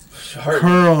like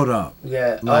curled up.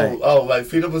 Yeah. Like, like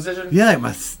fetal position. Yeah, like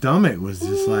my stomach was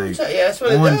just like that's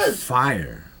what on it does.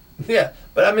 fire. Yeah,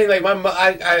 but I mean, like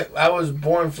I was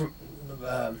born from,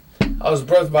 I was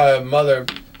birthed by a mother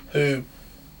who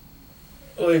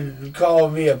would call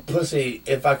me a pussy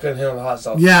if I couldn't handle the hot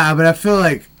sauce. Yeah, but I feel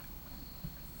like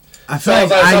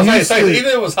even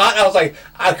if it was hot, I was like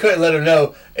I couldn't let her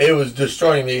know it was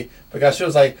destroying me because she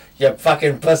was like, "You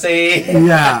fucking pussy."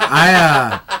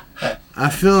 Yeah, I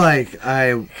feel like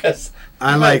I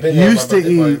like used to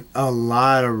eat a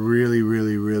lot of really,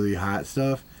 really, really hot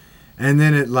stuff. And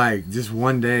then it like just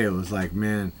one day it was like,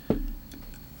 man,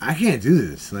 I can't do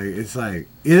this. Like it's like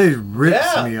it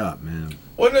rips me up, man.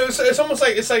 Well, no, it's almost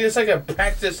like it's like a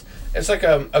practice. It's like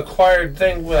a acquired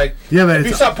thing. Where like but if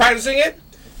you stop practicing it,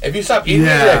 if you stop eating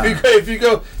Yeah. it, if you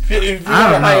go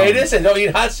on a hiatus and don't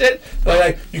eat hot shit,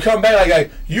 like you come back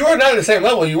like you are not at the same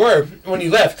level you were when you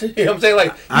left. You know what I'm saying?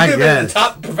 Like you could have been at the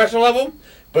top professional level,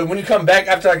 but when you come back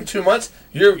after like 2 months,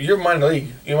 you're minor league.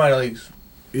 You're minor leagues.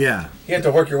 Yeah. You have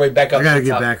to work your way back up. I gotta to the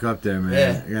get top. back up there, man.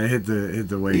 Yeah. You gotta hit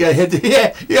the weight. You gotta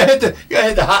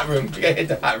hit the hot room. You gotta hit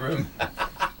the hot room.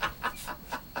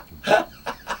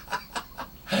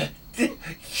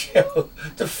 Yo,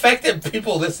 the fact that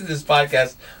people listen to this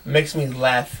podcast makes me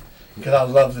laugh because I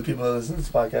love the people that listen to this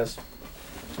podcast.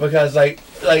 Because like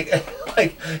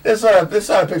this is what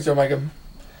I picture, Micah.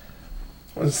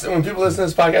 When people listen to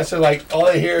this podcast, they're like, all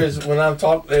they hear is when I'm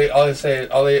talking. All they say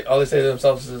to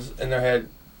themselves is in their head,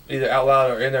 either out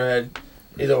loud or in their head,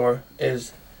 either or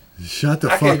is. Shut the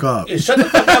fuck up. Shut the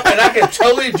fuck up, and I can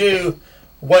totally do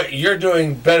what you're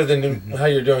doing better than how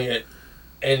you're doing it,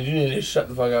 and you need to shut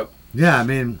the fuck up. Yeah, I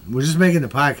mean, we're just making the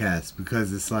podcast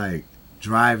because it's like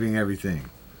driving everything.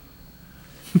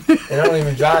 And I don't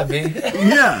even drive, B.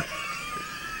 Yeah.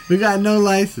 We got no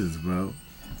license, bro.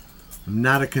 I'm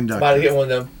not a conductor. I'm about to get one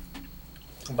though.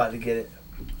 I'm about to get it.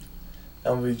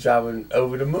 I'm gonna be driving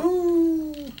over the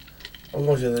moon. I'm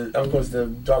going to the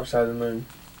dark side of the moon.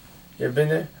 You ever been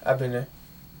there? I've been there.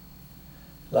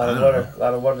 A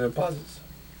lot of water deposits.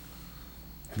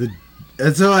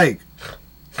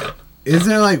 Is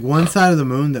there like one side of the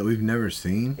moon that we've never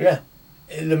seen? Yeah.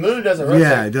 And the moon doesn't rotate.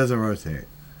 Yeah, it doesn't rotate.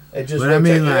 It just But rotates. I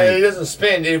mean, like, it doesn't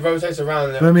spin. It rotates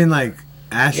around. But I mean, like,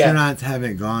 astronauts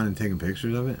haven't gone and taken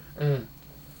pictures of it. Mm.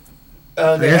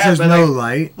 I guess there's no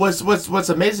light. What's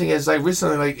amazing is like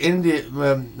recently, like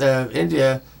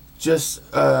India just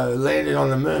landed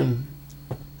on the moon,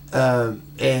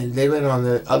 and they landed on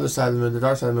the other side of the moon, the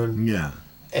dark side of the moon. Yeah.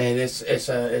 And it's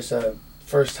a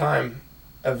first time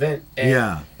event.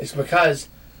 And it's because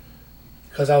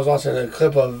I was watching a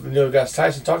clip of Neil deGrasse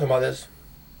Tyson talking about this,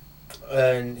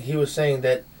 and he was saying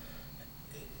that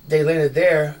they landed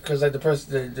there because like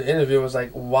the interview was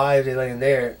like, why are they landing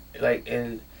there? Like,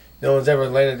 and no one's ever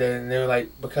landed there, and they were like,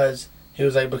 because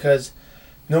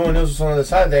no one knows what's on the other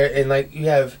side there, and like you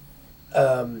have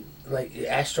like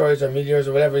asteroids or meteors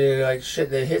or whatever, you know, like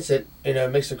shit that hits it, you know,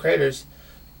 makes the craters,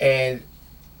 and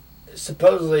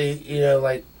supposedly, you know,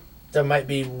 like there might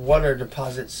be water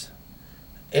deposits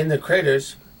in the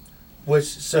craters, which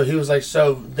so he was like,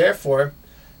 so therefore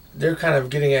they're kind of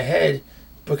getting ahead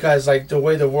because like the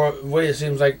way it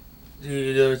seems like,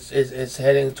 you know, it's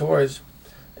heading towards,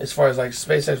 as far as like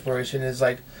space exploration, is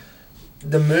like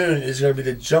the moon is going to be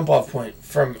the jump off point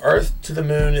from Earth to the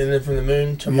moon, and then from the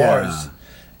moon to Mars.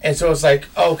 And so it's like,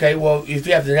 okay, well, if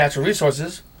you have the natural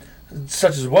resources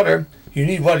such as water, you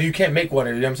need water. You can't make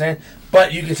water. You know what I'm saying?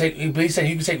 But you can take. But he said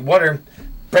you can take water,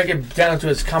 break it down to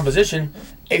its composition,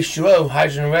 H2O,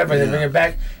 hydrogen, or whatever, and then bring it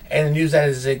back and then use that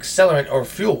as an accelerant or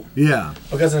fuel. Yeah.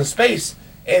 Because in space,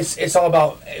 it's all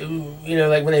about, you know,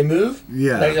 like when they move.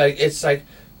 Yeah. Like it's like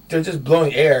they're just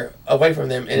blowing air away from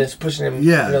them and it's pushing them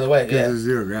another way. Yeah. There's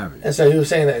zero gravity. And so he was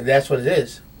saying that that's what it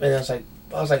is. And I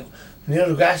was like,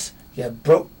 Neil deGrasse,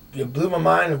 you blew my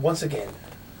mind once again.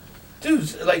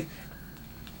 Dude, like,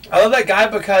 I love that guy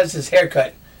because his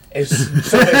haircut is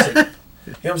so basic. You know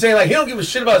what I'm saying? Like, he don't give a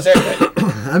shit about his haircut.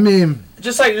 I mean,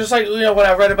 just like you know, what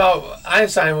I read about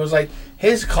Einstein was like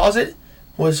his closet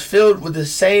was filled with the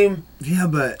same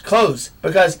clothes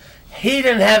because he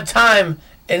didn't have time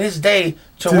in his day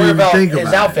to worry about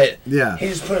his outfit. Yeah, he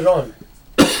just put it on.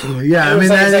 Yeah, I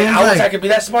mean, I wish I could be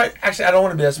that smart. Actually, I don't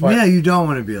want to be that smart. Yeah, you don't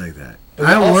want to be like that. But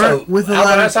I work with a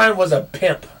lot of Einstein was a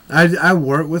pimp. I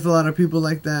work with a lot of people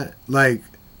like that, like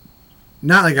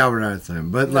not like Albert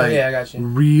Einstein, but like I got you.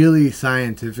 Really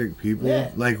scientific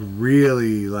people, like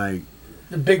really like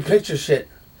the big picture shit.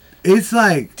 It's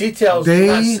like details.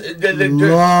 They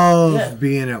love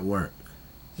being at work.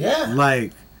 Yeah.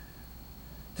 Like,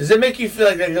 does it make you feel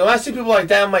like when I see people like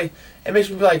that, I'm like, it makes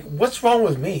me be like, what's wrong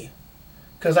with me?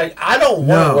 Because like I don't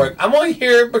want to work. I'm only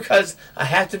here because I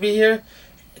have to be here.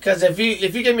 Because if you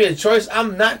give me a choice,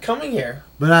 I'm not coming here.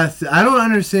 But I don't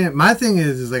understand. My thing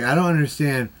is like I don't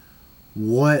understand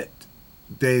what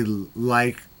they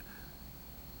like.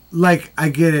 Like, I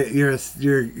get it.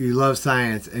 You love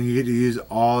science and you get to use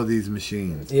all these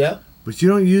machines. Yeah. But you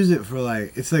don't use it for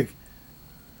like, it's like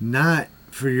not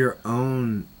for your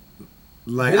own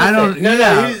Like I don't. No,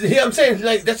 Yeah. I'm saying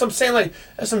like that's what I'm saying. Like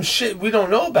that's some shit we don't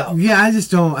know about. Yeah, I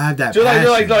just don't have that. You're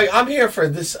passion. like I'm here for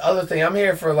this other thing. I'm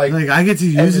here for like I get to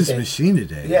use everything. this machine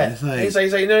today. Yeah, It's like,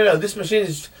 he's like no, this machine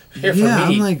is here for me.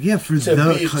 I'm like, yeah, for to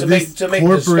this make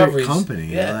corporate discoveries. company.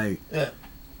 Yeah, Like, yeah.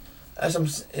 That's some,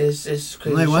 it's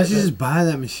crazy. like, why don't shit, you man. just buy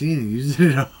that machine and use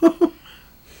it at home?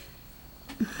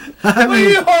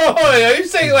 Hold on. Are you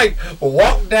saying like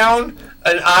walk down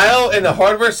an aisle in the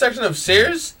hardware section of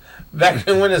Sears? Back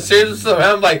when the Sears was still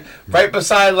around, like right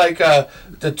beside like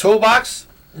the toolbox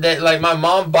that like my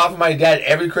mom bought for my dad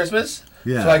every Christmas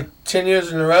Yeah. for like 10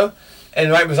 years in a row,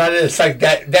 and right beside it it's like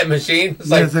that machine. It's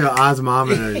Yeah, like it's like an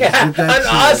osmometer. yeah, Get that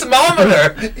an shit.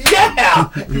 osmometer. Yeah,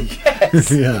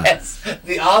 yes, Yeah. yes,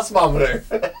 the osmometer.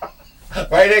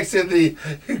 Right next to the.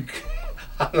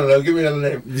 I don't know. Give me another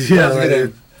name. Yeah, That's a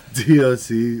good like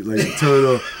name. DOC, like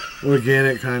total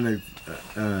organic kind of.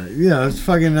 It's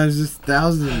fucking. There's just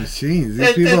thousands of machines.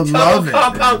 These people the love it.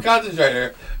 compound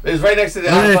concentrator is right next to the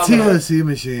And a osmometer. TOC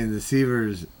machine, the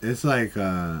Sievers, it's like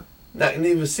Not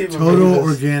even see total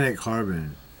organic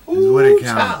carbon is what it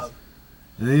counts.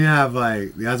 And then you have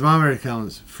like the osmometer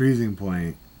counts freezing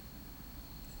point.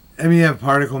 I mean, you have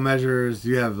particle measures.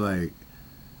 You have like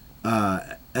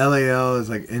LAL is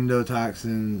like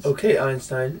endotoxins. Okay,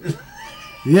 Einstein.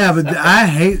 Yeah, but I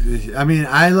hate this. I mean,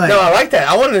 I like. No, I like that.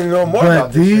 I want to know more but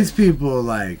about this. these shit. people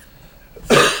like,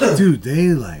 dude, they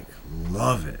like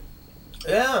love it.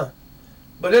 Yeah,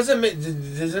 but does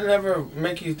it ever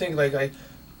make you think like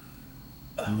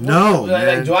No, man.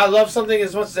 like do I love something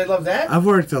as much as they love that? I've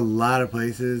worked a lot of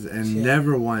places, and Yeah.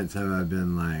 never once have I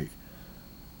been like,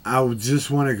 I would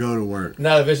just want to go to work.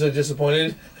 Not eventually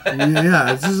disappointed.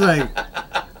 Yeah, it's just like,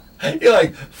 You're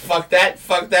like fuck that,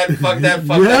 fuck that, fuck that,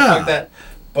 fuck Yeah. that, fuck that.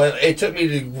 But it took me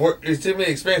to work. It took me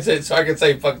to experience it so I could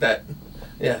say fuck that.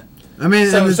 Yeah. I mean,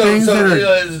 So and the things that are,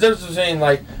 there's a difference between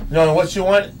like knowing what you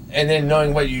want and then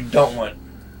knowing what you don't want.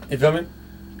 You feel me?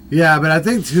 yeah, but I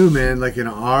think too, man, like in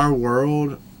our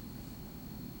world,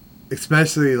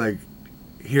 especially like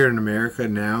here in America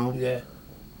now, Yeah.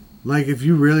 like if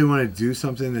you really want to do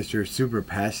something that you're super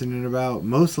passionate about,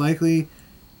 most likely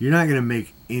you're not gonna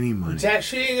make any money. Jack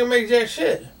shit ain't gonna make jack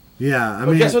shit. Yeah, I But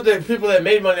mean, guess what? The people that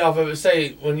made money off of it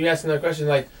say when you ask them that question,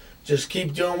 like, just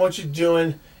keep doing what you're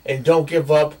doing and don't give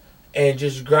up and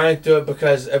just grind through it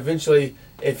because eventually,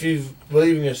 if you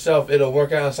believe in yourself, it'll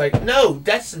work out. It's like, no,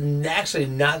 that's actually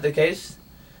not the case.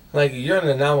 Like, you're an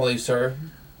anomaly, sir.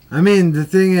 I mean, the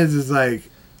thing is like,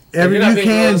 you're not you being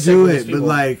can realistic do with these it, but people.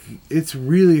 like, it's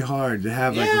really hard to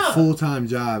have like Yeah. a full-time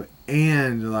job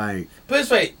and like But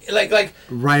this way, like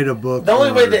write a book. the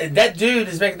only or- way that dude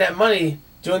is making that money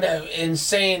doing that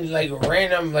insane, like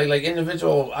random, like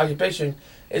individual occupation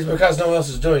is because no one else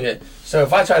is doing it. So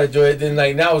if I try to do it, then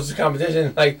like now it's a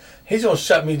competition. Like he's gonna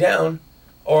shut me down,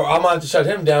 or I'm gonna have to shut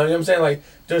him down. You know what I'm saying? Like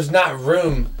there's not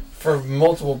room for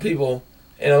multiple people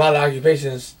in a lot of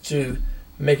occupations to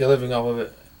make a living off of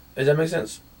it. Does that make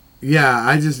sense? Yeah,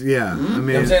 I mean, You know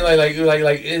what I'm saying?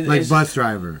 Like it's, bus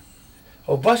driver.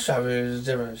 well, bus driver is a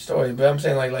different story, but I'm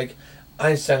saying like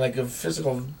Einstein, like a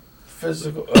physical, what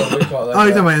do you call it? Like, Oh, you're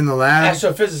talking about in the lab?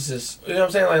 astrophysicist. You know what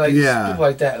I'm saying? Like Yeah. people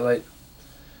like that. Like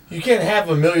you can't have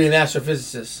a million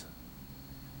astrophysicists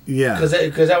Yeah. because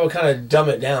that would kind of dumb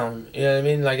it down. You know what I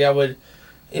mean? Like I would,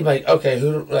 you'd be like, okay,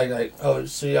 who like oh,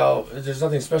 so y'all, there's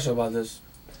nothing special about this,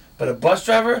 but a bus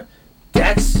driver,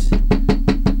 that's.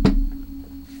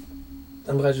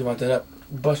 I'm glad you brought that up.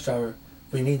 Bus driver,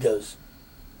 we need those.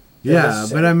 Yeah,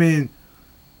 that's but I mean,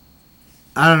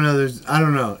 I don't know. I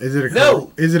don't know. Is it a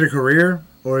No. Is it a career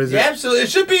or is Yeah, it? absolutely. It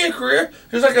should be a career.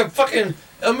 There's like a fucking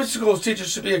elementary school teacher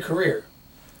should be a career,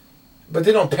 but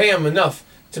they don't pay them enough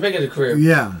to make it a career.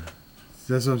 Yeah,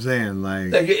 that's what I'm saying.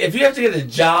 Like Like if you have to get a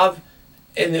job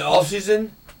in the off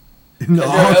season, in the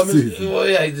off season. well,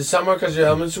 yeah, the summer because you're an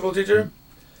elementary school teacher,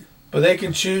 but they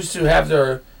can choose to have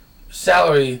their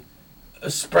salary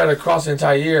spread across the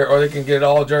entire year, or they can get it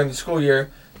all during the school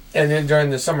year, and then during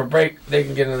the summer break they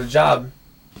can get another job.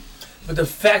 But the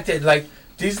fact that like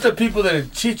these are the people that are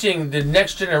teaching the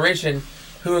next generation,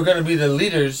 who are going to be the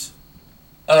leaders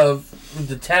of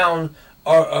the town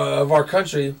or of our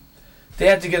country, they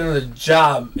have to get another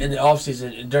job in the off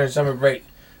season during summer break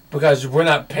because we're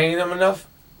not paying them enough.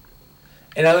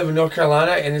 And I live in North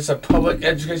Carolina, and it's a public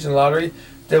education lottery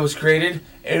that was created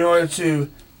in order to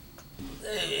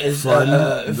Fund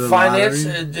the finance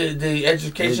lottery? the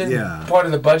education Yeah. part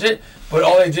of the budget. But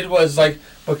all they did was like,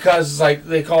 because like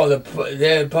they call it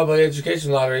the public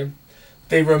education lottery,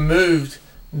 they removed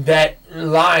that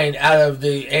line out of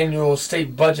the annual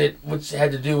state budget, which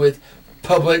had to do with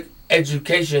public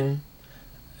education,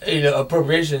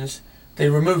 appropriations, they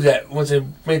removed that once they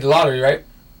made the lottery, right?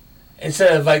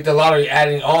 Instead of like the lottery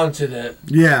adding on to the.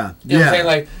 Yeah. You know what I'm saying?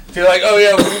 Like they're like, oh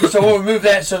yeah, so we'll remove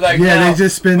that. So like Yeah, now they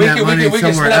just spend that money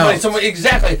somewhere else.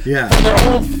 Exactly. Yeah. For their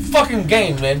own fucking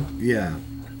game, man. Yeah.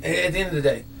 At the end of the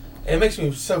day, and it makes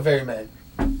me so very mad.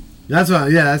 That's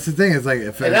what. Yeah, that's the thing. It's like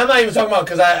And I'm not even talking about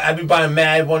because I be buying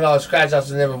mad $1 scratch offs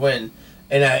and never win,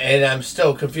 and I'm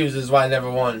still confused as to why I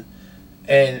never won,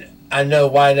 and I know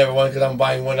why I never won because I'm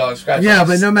buying $1 scratch offs. Yeah,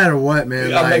 but no matter what,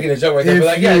 man. I'm making a joke right there, but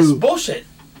like, yeah, it's bullshit.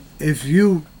 If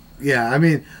you, yeah, I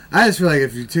mean, I just feel like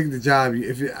if you took the job,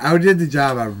 I did the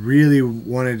job, I really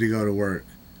wanted to go to work.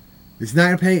 It's not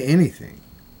gonna pay anything.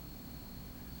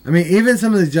 I mean, even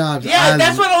some of the jobs. Yeah,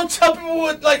 that's why I don't tell people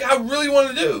what like I really want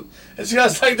to do. It's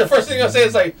because like the first thing I say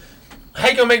is like, how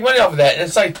you gonna make money off of that? And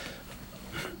it's like,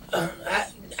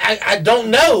 I don't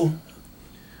know,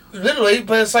 literally,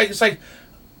 but it's like,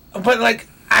 but like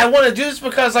I want to do this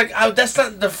because like that's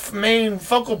not the main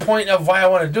focal point of why I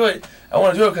want to do it. I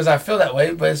want to do it because I feel that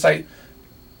way. But it's like,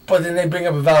 but then they bring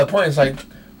up a valid point. It's like,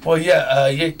 well, yeah,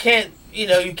 you can't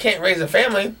raise a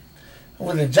family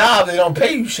with a job. They don't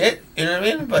pay you shit. You know what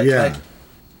I mean? But yeah. like,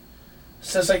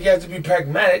 so it's like you have to be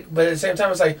pragmatic. But at the same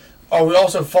time, it's like, are we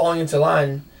also falling into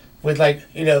line with like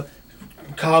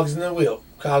cogs in the wheel,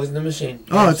 cogs in the machine?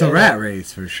 Oh, it's a rat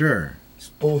race for sure. It's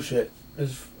bullshit.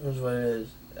 Is what it is.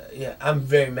 Yeah, I'm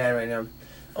very mad right now.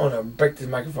 I want to break this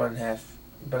microphone in half,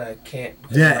 but I can't.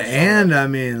 Yeah, and I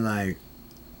mean, like,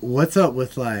 what's up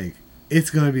with like it's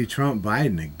gonna be Trump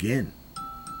Biden again?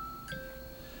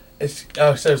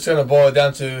 So it's gonna boil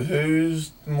down to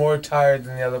who's more tired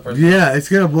than the other person. Yeah, it's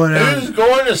gonna boil down. Who's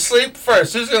going to sleep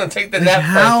first? Who's gonna take the nap first?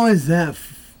 How is that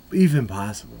even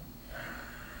possible?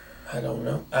 I don't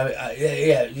know.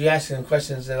 Yeah, you're asking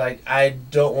questions that like I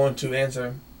don't want to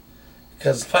answer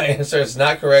because my answer is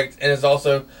not correct, and it's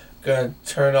also gonna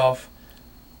turn off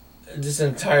this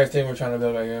entire thing we're trying to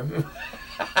build right here.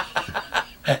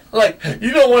 Like,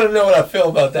 you don't want to know what I feel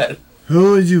about that.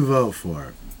 Who would you vote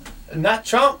for? Not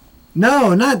Trump.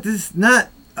 No, not this. Not.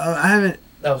 I haven't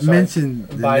mentioned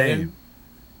the Biden. name.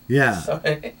 Yeah.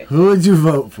 Sorry. Who would you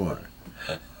vote for?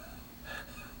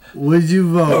 Would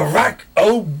you vote? Barack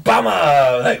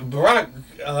Obama. Like Barack.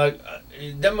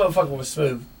 That motherfucker was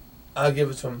smooth. I'll give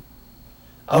it to him.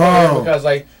 I'll vote for him because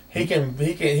like he can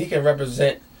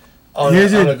represent.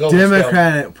 Here's on your a global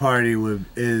Democratic scale. Party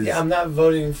is. Yeah, I'm not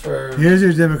voting for. Here's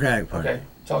your Democratic Party. Okay,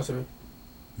 talk to me.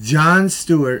 Jon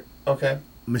Stewart. Okay.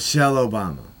 Michelle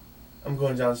Obama. I'm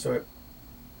going Jon Stewart.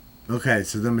 Okay,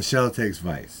 so then Michelle takes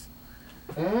Vice.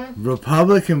 Mm-hmm.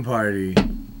 Republican Party.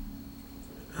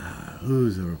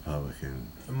 Who's a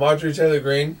Republican? Marjorie Taylor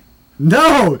Greene.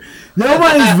 No!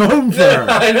 Nobody's voting for her.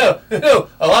 I know. No,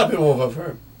 a lot of people will vote for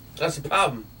her. That's the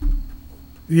problem.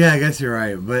 Yeah, I guess you're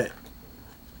right, but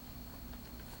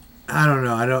I don't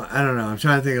know. I don't know. I'm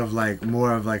trying to think of like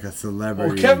more of like a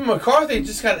celebrity. Well, Kevin McCarthy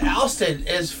just got ousted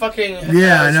as fucking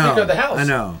I know. Speaker of the House. I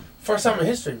know. First time in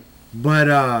history.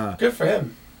 But good for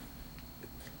him.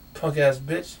 Punk ass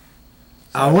bitch.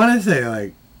 I want to say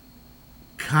like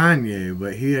Kanye,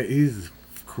 but he's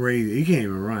crazy. He can't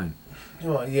even run.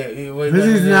 Well, yeah, because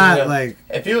he's not like.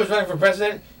 If he was running for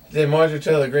president, then Marjorie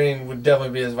Taylor Greene would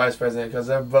definitely be his vice president because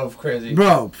they're both crazy.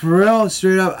 Bro, for real,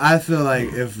 straight up, I feel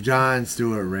like if Jon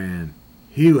Stewart ran,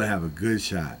 he would have a good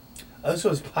shot. Oh, this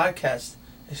was podcast.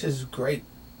 This is great.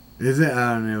 Is it?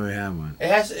 I don't know. We have one.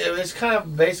 It's kind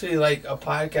of basically like a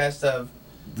podcast of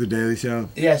The Daily Show.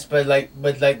 Yes, but like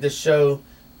the show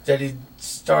that he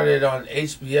started on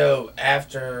HBO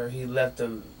after he left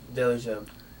the Daily Show.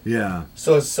 Yeah.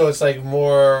 So it's like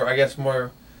more, I guess,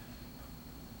 more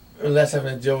or less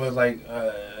having to deal with like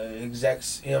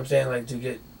execs. You know what I'm saying? Like to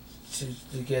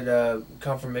get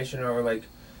confirmation or like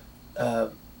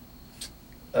what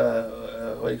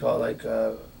do you call it? Like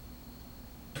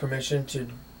permission to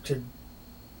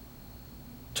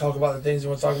talk about the things you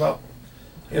want to talk about.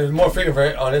 It was more freedom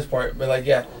on his part, but like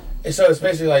yeah. So it's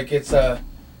basically like it's a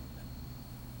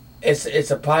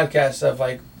podcast of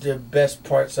like the best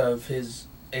parts of his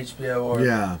HBO or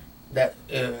that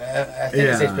I think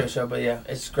it's HBO show, but yeah,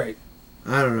 it's great.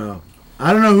 I don't know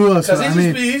who else. Because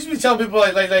he used to be telling people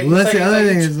like well, that's the other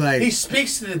thing is like he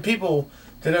speaks to the people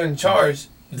that are in charge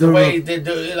the way they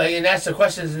do, like, and ask the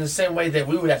questions in the same way that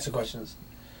we would ask the questions.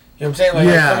 You know what I'm saying?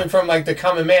 Like coming from like the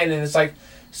common man, and it's like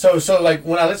so like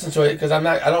when I listen to it, because I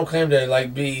don't claim to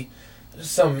like be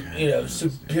some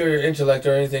superior intellect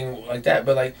or anything like that,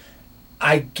 but like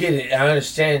I get it, I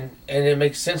understand, and it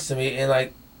makes sense to me. And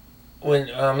like when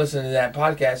I'm listening to that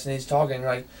podcast and he's talking,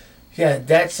 like, yeah,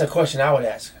 that's a question I would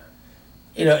ask.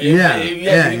 You know,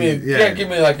 give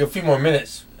me like a few more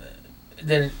minutes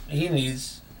than he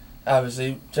needs,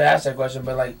 obviously, to ask that question,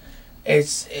 but like,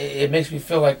 it makes me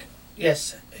feel like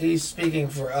yes, he's speaking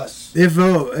for us. If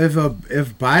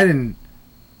Biden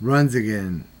runs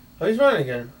again. Oh, he's running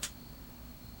again.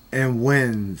 And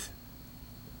wins.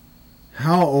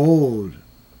 How old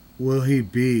will he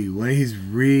be when he's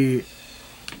reinstated?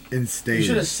 You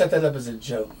should have set that up as a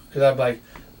joke. Because I'm like,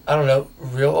 I don't know,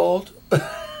 real old?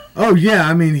 Oh, yeah.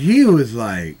 I mean, he was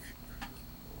like,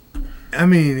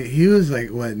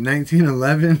 what,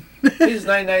 1911? He's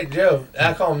Night Night Joe.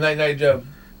 I call him Night Night Joe.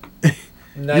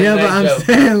 Yeah, but I'm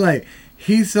saying, like,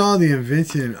 he saw the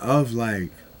invention of,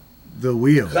 like, the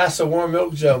wheel. Glass of warm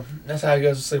milk Joe. That's how he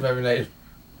goes to sleep every night.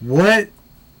 What?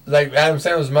 Like Adam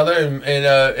Sandler's mother in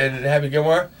Happy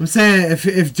Gilmore. I'm saying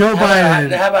if Joe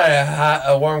Biden. How about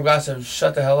a warm glass of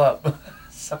shut the hell up?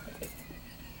 Sorry.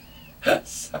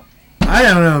 Sorry. I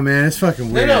don't know, man. It's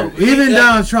fucking weird. No, even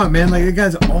Donald Trump, man. Like, the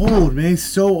guy's old, man. He's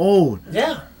so old.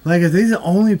 Yeah. Like, are these the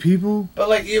only people?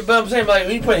 But I'm saying, like,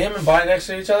 when you put him and Biden next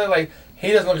to each other, like,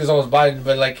 he doesn't look as old as Biden,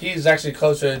 but like, he's actually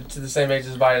closer to the same age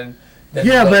as Biden.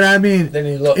 Yeah, but I mean, then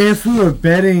he looks. If we were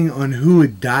betting on who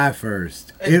would die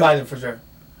first, it's Biden for sure.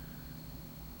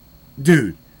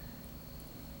 Dude,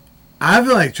 I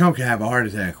feel like Trump could have a heart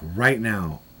attack right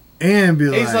now and be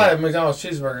he's like McDonald's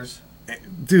cheeseburgers.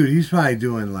 Dude, he's probably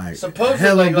doing like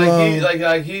supposedly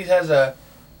like he has a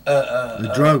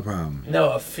drug problem.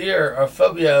 No, a fear or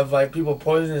phobia of like people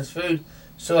poisoning his food.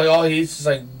 So like all he eats is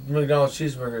like McDonald's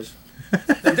cheeseburgers.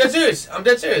 I'm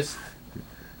dead serious.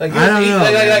 Like, I don't know,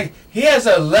 like he has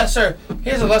a lesser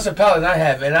palate than I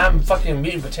have, and I'm fucking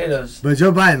meat and potatoes. But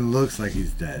Joe Biden looks like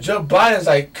he's dead. Joe Biden's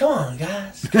like, come on,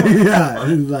 guys. Come on, yeah, come on.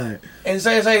 he's like. And he's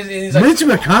like, Mitch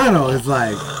McConnell is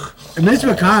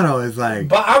like.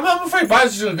 But I'm afraid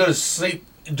Biden's just gonna go to sleep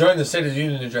during the State of the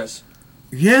Union address.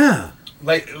 Yeah.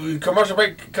 Like commercial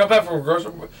break,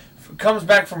 comes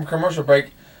back from commercial break,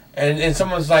 and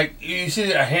someone's like, you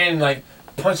see a hand like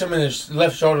punch him in his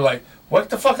left shoulder, like, wake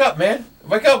the fuck up, man.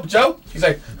 Wake up, Joe. He's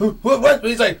like, what?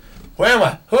 He's like, where am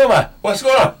I? Who am I? What's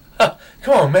going on?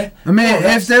 Come on, man. I mean,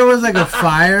 if there was like a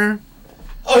fire.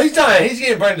 Oh, he's dying. He's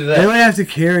getting burned to death. They would have to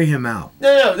carry him out.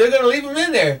 No, they're going to leave him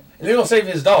in there. And they're going to save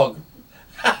his dog.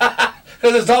 Because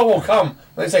his dog won't come.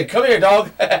 When they say, come here,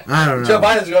 dog. I don't know. Joe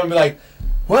Biden's going to be like,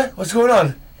 what? What's going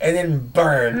on? And then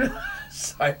burn.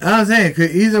 I was saying,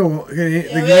 if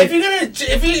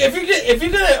you're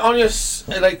gonna on your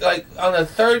like on the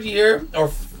third year or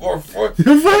fourth,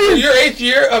 your 8th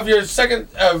year of your second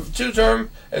two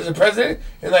term as a president,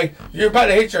 and like you're about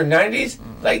to hit your 90s,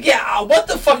 like what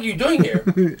the fuck are you doing here?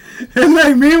 And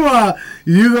like meanwhile,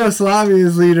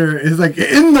 Yugoslavia's leader is like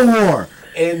in the war.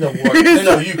 In the war,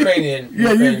 no, Ukrainian.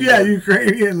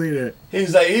 Ukrainian leader. He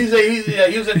was at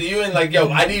the UN like, yo,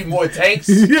 I need more tanks.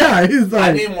 Yeah, he's like,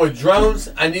 I need more drones.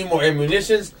 I need more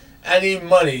ammunitions. I need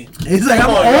money. He's like,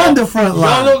 I'm on the front line.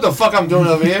 Y'all know what the fuck I'm doing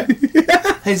over here?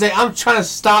 He's like, I'm trying to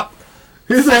stop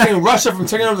Russia from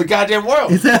taking over the goddamn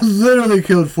world. He's like, literally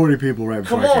killed 40 people right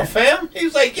before. Come on, fam. He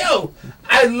was like, yo,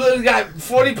 I literally got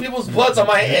 40 people's bloods on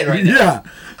my hand right now. Yeah.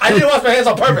 I didn't wash my hands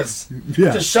on purpose.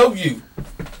 To show you.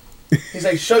 He's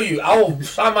like, show you. I will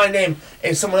sign my name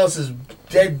in someone else's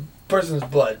dead person's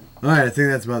blood. All right, I think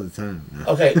that's about the time. No.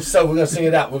 Okay, so we're going to sing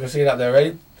it out. There,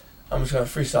 ready? I'm just going to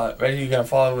freestyle it. Ready? You got to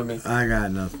follow with me. I got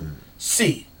nothing.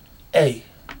 CAMPCITRUS.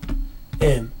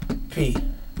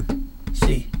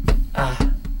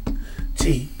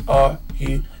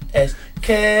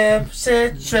 Camp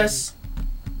Citrus.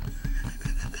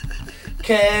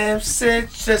 Camp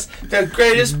Citrus. The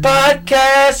greatest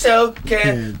podcast. Oh,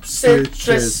 Camp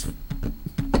Citrus.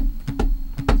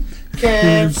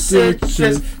 Camp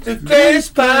Citrus, the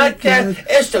greatest podcast.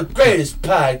 It's the greatest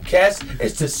podcast.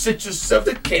 It's the citrus of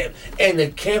the camp. And the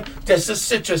camp, that's the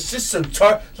citrus. It's so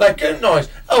tart like an orange.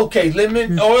 Okay,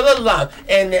 lemon or the lime.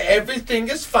 And everything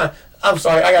is fine. I'm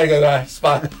sorry, I gotta go, guys.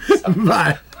 Bye.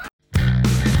 Bye.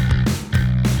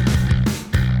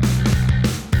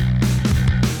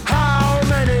 How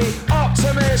many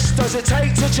optimists does it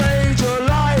take to change a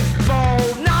light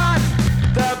bulb? None.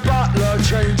 The butler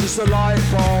changes the light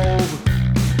bulb.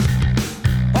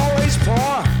 Always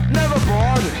poor, never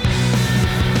bored.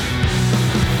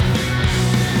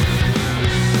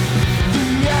 The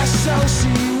SLC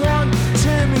won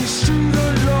Timmy's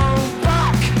student loan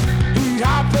back. He'd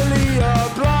happily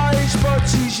oblige, but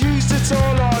he's used it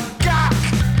all on gack.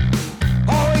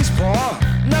 Always poor,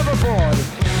 never bored.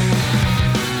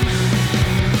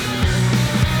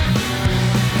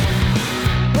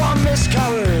 One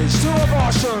miscarriage, 2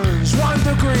 abortions, 1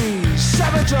 degree,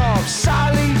 7 jobs.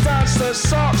 Sally danced the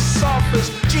socks off as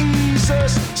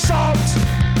Jesus sobbed.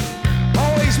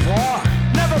 Always poor,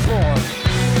 never bored.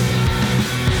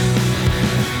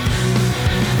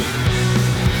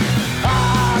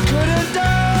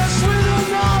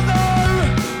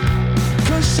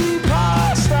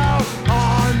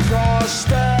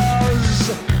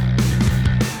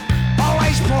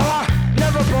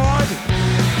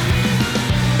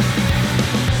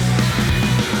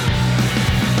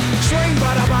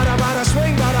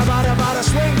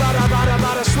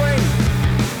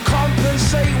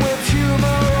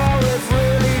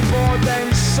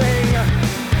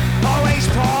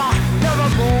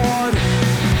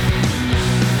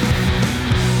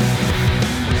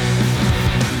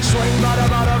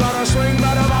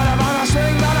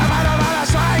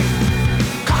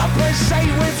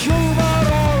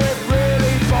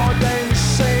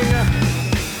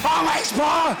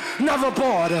 of a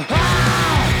border.